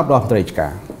សុំច្បាប់របស់មន្ត្រីរាជកា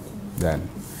របាទ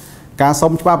ការ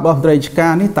សុំច្បាប់របស់មន្ត្រីរាជកា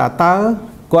រនេះតើ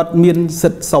គាត់មានសិ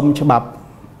ទ្ធិសុំច្បាប់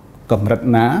កម្រិត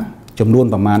ណាចំនួន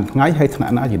ប្រមាណថ្ងៃហើយថ្នា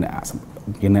ក់ណាជាអ្នក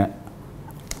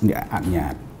អនុញ្ញា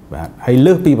តបាទហើយ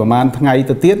លើសពីប្រមាណថ្ងៃ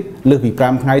ទៅទៀតលើសពី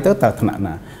5ថ្ងៃទៅតើថ្នាក់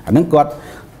ណាអាហ្នឹងគាត់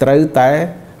ត្រូវតែ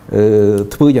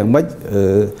ធ្វើយ៉ាងម៉េច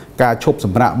ការឈប់ស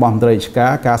ម្រាករបស់មន្ត្រីរាជកា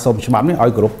រការសុំច្បាប់នេះឲ្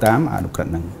យគោរពតាមអនុក្រឹត្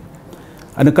យហ្នឹង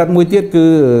អនុក្រឹត្យមួយទៀតគឺ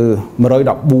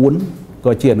114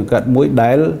ក៏ជាអនុក្រឹត្យមួយ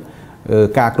ដែល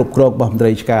ការគ្រប់គ្រងរបស់មន្ត្រី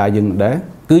រាជការយើងដែរ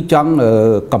គឺចង់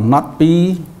កំណត់ពី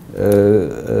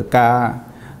ការ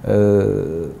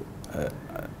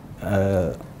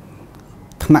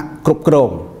ថ្នាក់គ្រប់គ្រង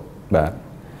បាទ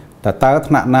តើ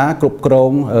ថ្នាក់ណាគ្រប់គ្រ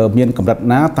ងមានកម្រិត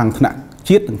ណាតាំងថ្នាក់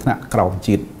ជាតិនិងថ្នាក់ក្រោម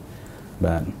ជាតិ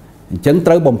បាទអញ្ចឹង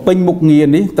ត្រូវបំពេញមុខងារ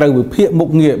នេះត្រូវវិភាគមុខ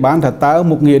ងារបានថាតើ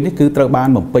មុខងារនេះគឺត្រូវបាន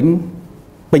បំពេញ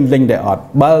ពេញលេញដែរអត់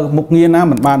បើមុខងារណា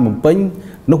មិនបានបំពេញ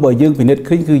នោះបើយើងពិនិត្យ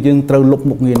ឃើញគឺយើងត្រូវលុប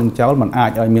មុខងារនឹងចោលមិនអា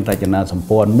ចឲ្យមានរចនាសម្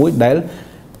ព័ន្ធមួយដែល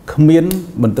គ្មាន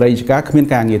មន្ត្រីរាជការគ្មាន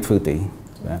ការងារធ្វើទេ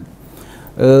បាទ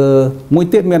មួយ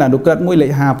ទៀតមានអនុក្រឹត្យមួយលេ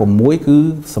ខ56គឺ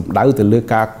សំដៅទៅលើ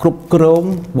ការគ្រប់គ្រង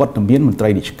វត្តមានមន្ត្រី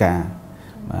រាជការ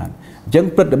បាទអញ្ចឹង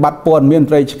ប្រតិបត្តិព័ត៌មានម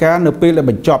ន្ត្រីរាជការនៅពេលដែល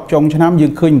បញ្ចប់ចុងឆ្នាំយើ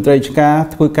ងឃើញមន្ត្រីរាជការ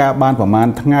ធ្វើការបានប្រមាណ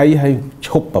ថ្ងៃហើយឈ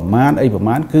ប់ប្រមាណអីប្រ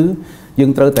មាណគឺយើ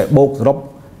ងត្រូវតែបូកសរុប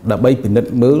ដើម្បីពិនិត្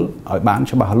យមើលឲ្យបាន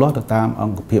ច្បាស់លាស់ទៅតាមអ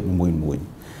ង្គភាពមួយ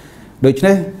ដូច្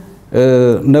នេះ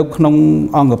នៅក្នុង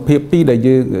អង្គភាព2ដែល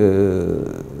យើង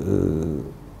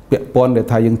ពាក់ព័ន្ធដែល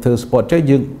ថាយើងធ្វើ spot ចេះ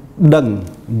យើងដឹង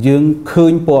យើងឃើ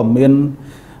ញព័ត៌មាន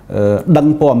ដឹង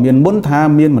ព័ត៌មានមុនថា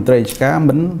មានមន្ត្រីរាជការ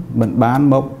មិនបាន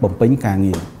មកបំពេញការ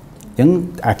ងារអញ្ចឹង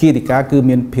អាគារធិការគឺ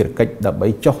មានភារកិច្ចដើម្បី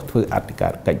ចុះធ្វើអធិកា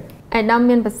រកិច្ចអាដាម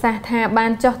មានប្រសាសន៍ថាបា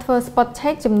នចុះធ្វើ spot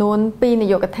check ចំនួន2នា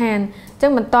យកដ្ឋានអញ្ចឹ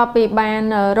ងបន្ទាប់ពីបាន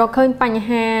រកឃើញបញ្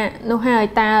ហានោះហើយ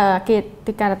តើអាគារ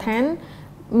ធិការដ្ឋាន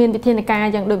មានវិធានការ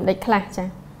យ៉ាងដូចម្ដេចខ្លះចា៎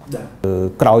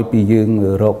ក្រោយពីយើង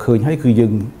រកឃើញហើយគឺយើ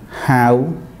ងហៅ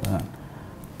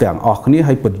ទាំងអស់គ្នា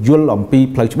ឲ្យពន្យល់អំពី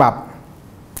ផ្លូវច្បាប់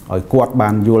ឲ្យគាត់បា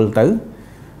នយល់ទៅឥ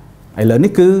ឡូវ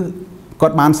នេះគឺគា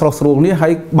ត់បានស្រស់ស្រួលនេះឲ្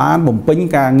យបានបំពេញ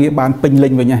ការងារបានពេញលេ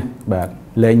ញវិញណាបាទ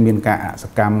លែងមានការអស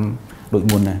កម្មដូច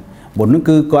មុនណាមុននោះ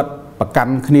គឺគាត់ប្រកា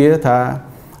ន់គ្នាថា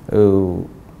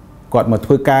គាត់មក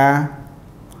ធ្វើការ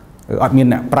អត់មាន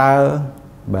អ្នកប្រើ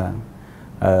បាទ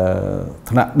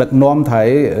ថ្នាក់ដឹកនាំថា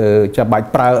ចាំបាច់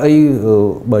ប្រើអី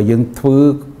បើយើងធ្វើ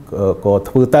ក៏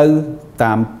ធ្វើទៅ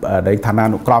តាមនៃឋានា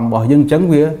នុក្រមរបស់យើងអញ្ចឹង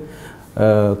វា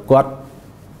គាត់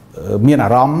មានអា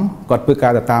រម្មណ៍គាត់ធ្វើកា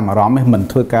រទៅតាមអារម្មណ៍មិន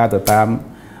ធ្វើការទៅតាម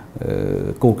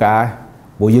គោលការណ៍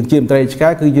ព្រោះយើងជាមន្ត្រីរាជកា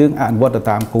រគឺយើងអនុវត្តទៅ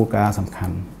តាមគោលការណ៍សំខា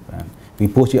ន់បាទពី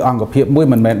ព្រោះជាអង្គភាពមួយ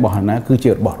មិនមែនរបស់ណាគឺ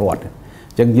ជារបស់រដ្ឋអ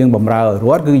ញ្ចឹងយើងបម្រើរ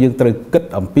ដ្ឋគឺយើងត្រូវគិត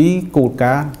អំពីគោល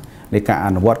ការណ៍នៃការអ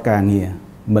នុវត្តការងារ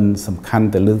មិនសំខាន់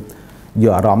ទៅលើយ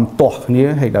កអារម្មណ៍ទាស់គ្នា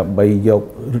ហើយដើម្បីយក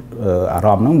អារ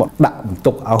ម្មណ៍ហ្នឹងមកដាក់បន្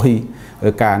ទុកឲ្យ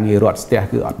ការងាររដ្ឋស្ទះ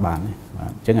គឺអត់បានទេបា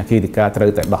ទអញ្ចឹងអាគារធិការត្រូវ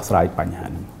តែដោះស្រាយបញ្ហា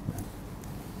ហ្នឹង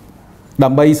ដើ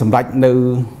ម្បីសម្រេចនៅ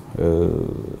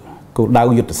គោលដៅ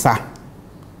យុទ្ធសាស្ត្រ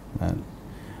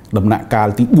ដំណាក់កាល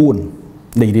ទី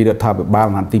4នៃរដ្ឋាភិបាល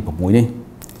អាណត្តិទី6នេះ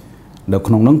នៅ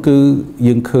ក្នុងនោះគឺ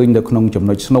យើងឃើញនៅក្នុងចំ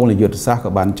ណុចស្នូលនៃយុទ្ធសាស្ត្រក៏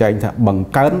បានចែងថាបង្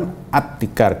កើនអធិ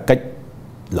ការកិច្ច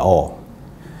ល្អ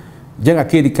អញ្ចឹងអា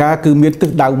គារធិការគឺមានទិស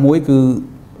ដៅមួយគឺ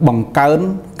បង្កើន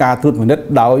ការត្រួតពិនិត្យ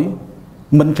ដោយ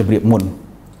មិនជម្រាបមុន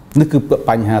នេះគឺ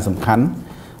បញ្ហាសំខាន់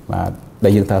បាទដែ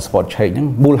លយើងថា spot check ហ្នឹង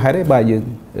មូលហេតុឯបាទយើង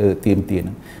ទៀមទាហ្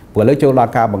នឹងព្រោះឥឡូវចូលដ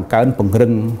ល់ការបង្កើនពង្រឹ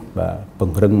ងបាទព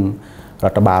ង្រឹងរ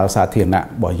ដ្ឋបាលសាធារណៈរ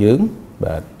បស់យើង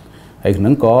បាទហើយហ្នឹ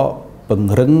ងក៏ព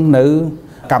ង្រឹងនៅ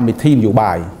កម្មវិធីនយោ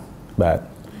បាយបាទ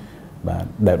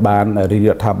ដែលបានរ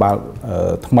ដ្ឋាភិបាល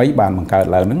ថ្មីបានបង្កើត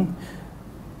ឡើងហ្នឹង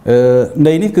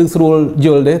នៃនេះគឺស្រួលយ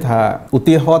ល់ទេថាឧ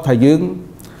ទាហរណ៍ថាយើង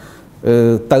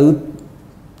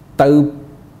ទៅ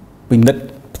ពិនិត្យ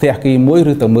ផ្ទះគេមួយ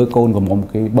ឬទៅមើលកូនកំមុំ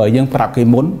គេបើយើងប្រាប់គេ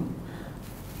មុន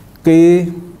គេ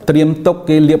ត្រៀមទុក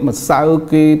គេលាបម្សៅ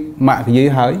គេម៉ាក់និយាយ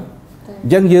ហើយអ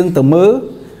ញ្ចឹងយើងទៅមើល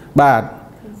បាទ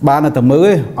បានទៅមើល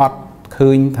អត់ឃើ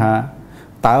ញថា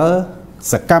តើ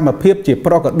សកម្មភាពជា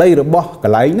ប្រកដីរបស់ក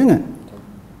ន្លែងហ្នឹង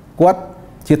គាត់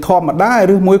ជាធម្មតា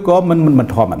ឬមួយក៏មិន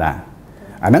ធម្មតា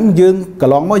អាហ្នឹងយើងក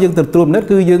ន្លងមកយើងទៅត្រួតពិនិត្យ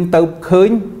គឺយើងទៅឃើញ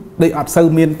ដូចអត់សូវ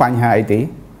មានបញ្ហាអីទេ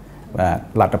បាទ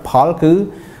លទ្ធផលគឺ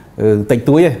តិច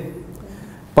តួចទេ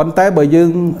ប៉ុន្តែបើយើ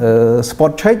ង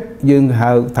spot check យើងហៅ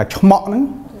ថាឆ្មក់ហ្នឹង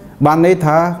បានន័យ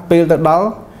ថាពេលទៅដល់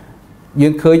យើ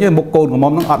ងឃើញមុខកូនកំ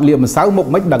មុំហ្នឹងអត់លាបម្សៅមុខ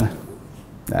មិនដឹង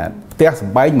ផ្ទះសំ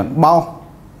បែងមិនបោស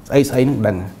ស្អីហ្នឹង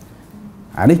ដឹង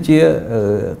អានេះជា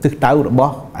ទិសដៅរប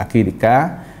ស់អាគារធិការ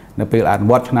នៅពេលអនុ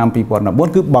វត្តឆ្នាំ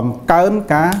2014គឺបង្កើន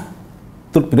ការ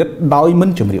ត្រួតពិនិត្យដោយមិន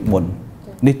ជម្រាបមុន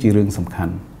នេះជារឿងសំខា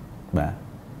ន់បាទ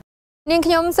នាង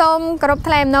ខ្ញុំសូមគោរព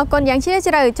ថ្លែងអំណរគុណយ៉ាងជ្រាល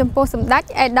ជ្រៅចំពោះសម្ដេច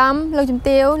អាដាមលោកជំ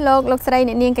ទាវលោកស្រី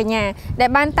អ្នកនាងកញ្ញាដែល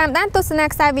បានតាមដានទស្សនា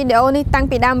ខ្សែវីដេអូនេះតាំង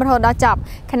ពីដើមរហូតដល់ចប់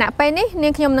ខណៈពេលនេះនា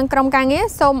ងខ្ញុំនិងក្រុមការងារ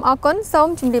សូមអរគុណសូម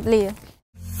ជម្រាបលា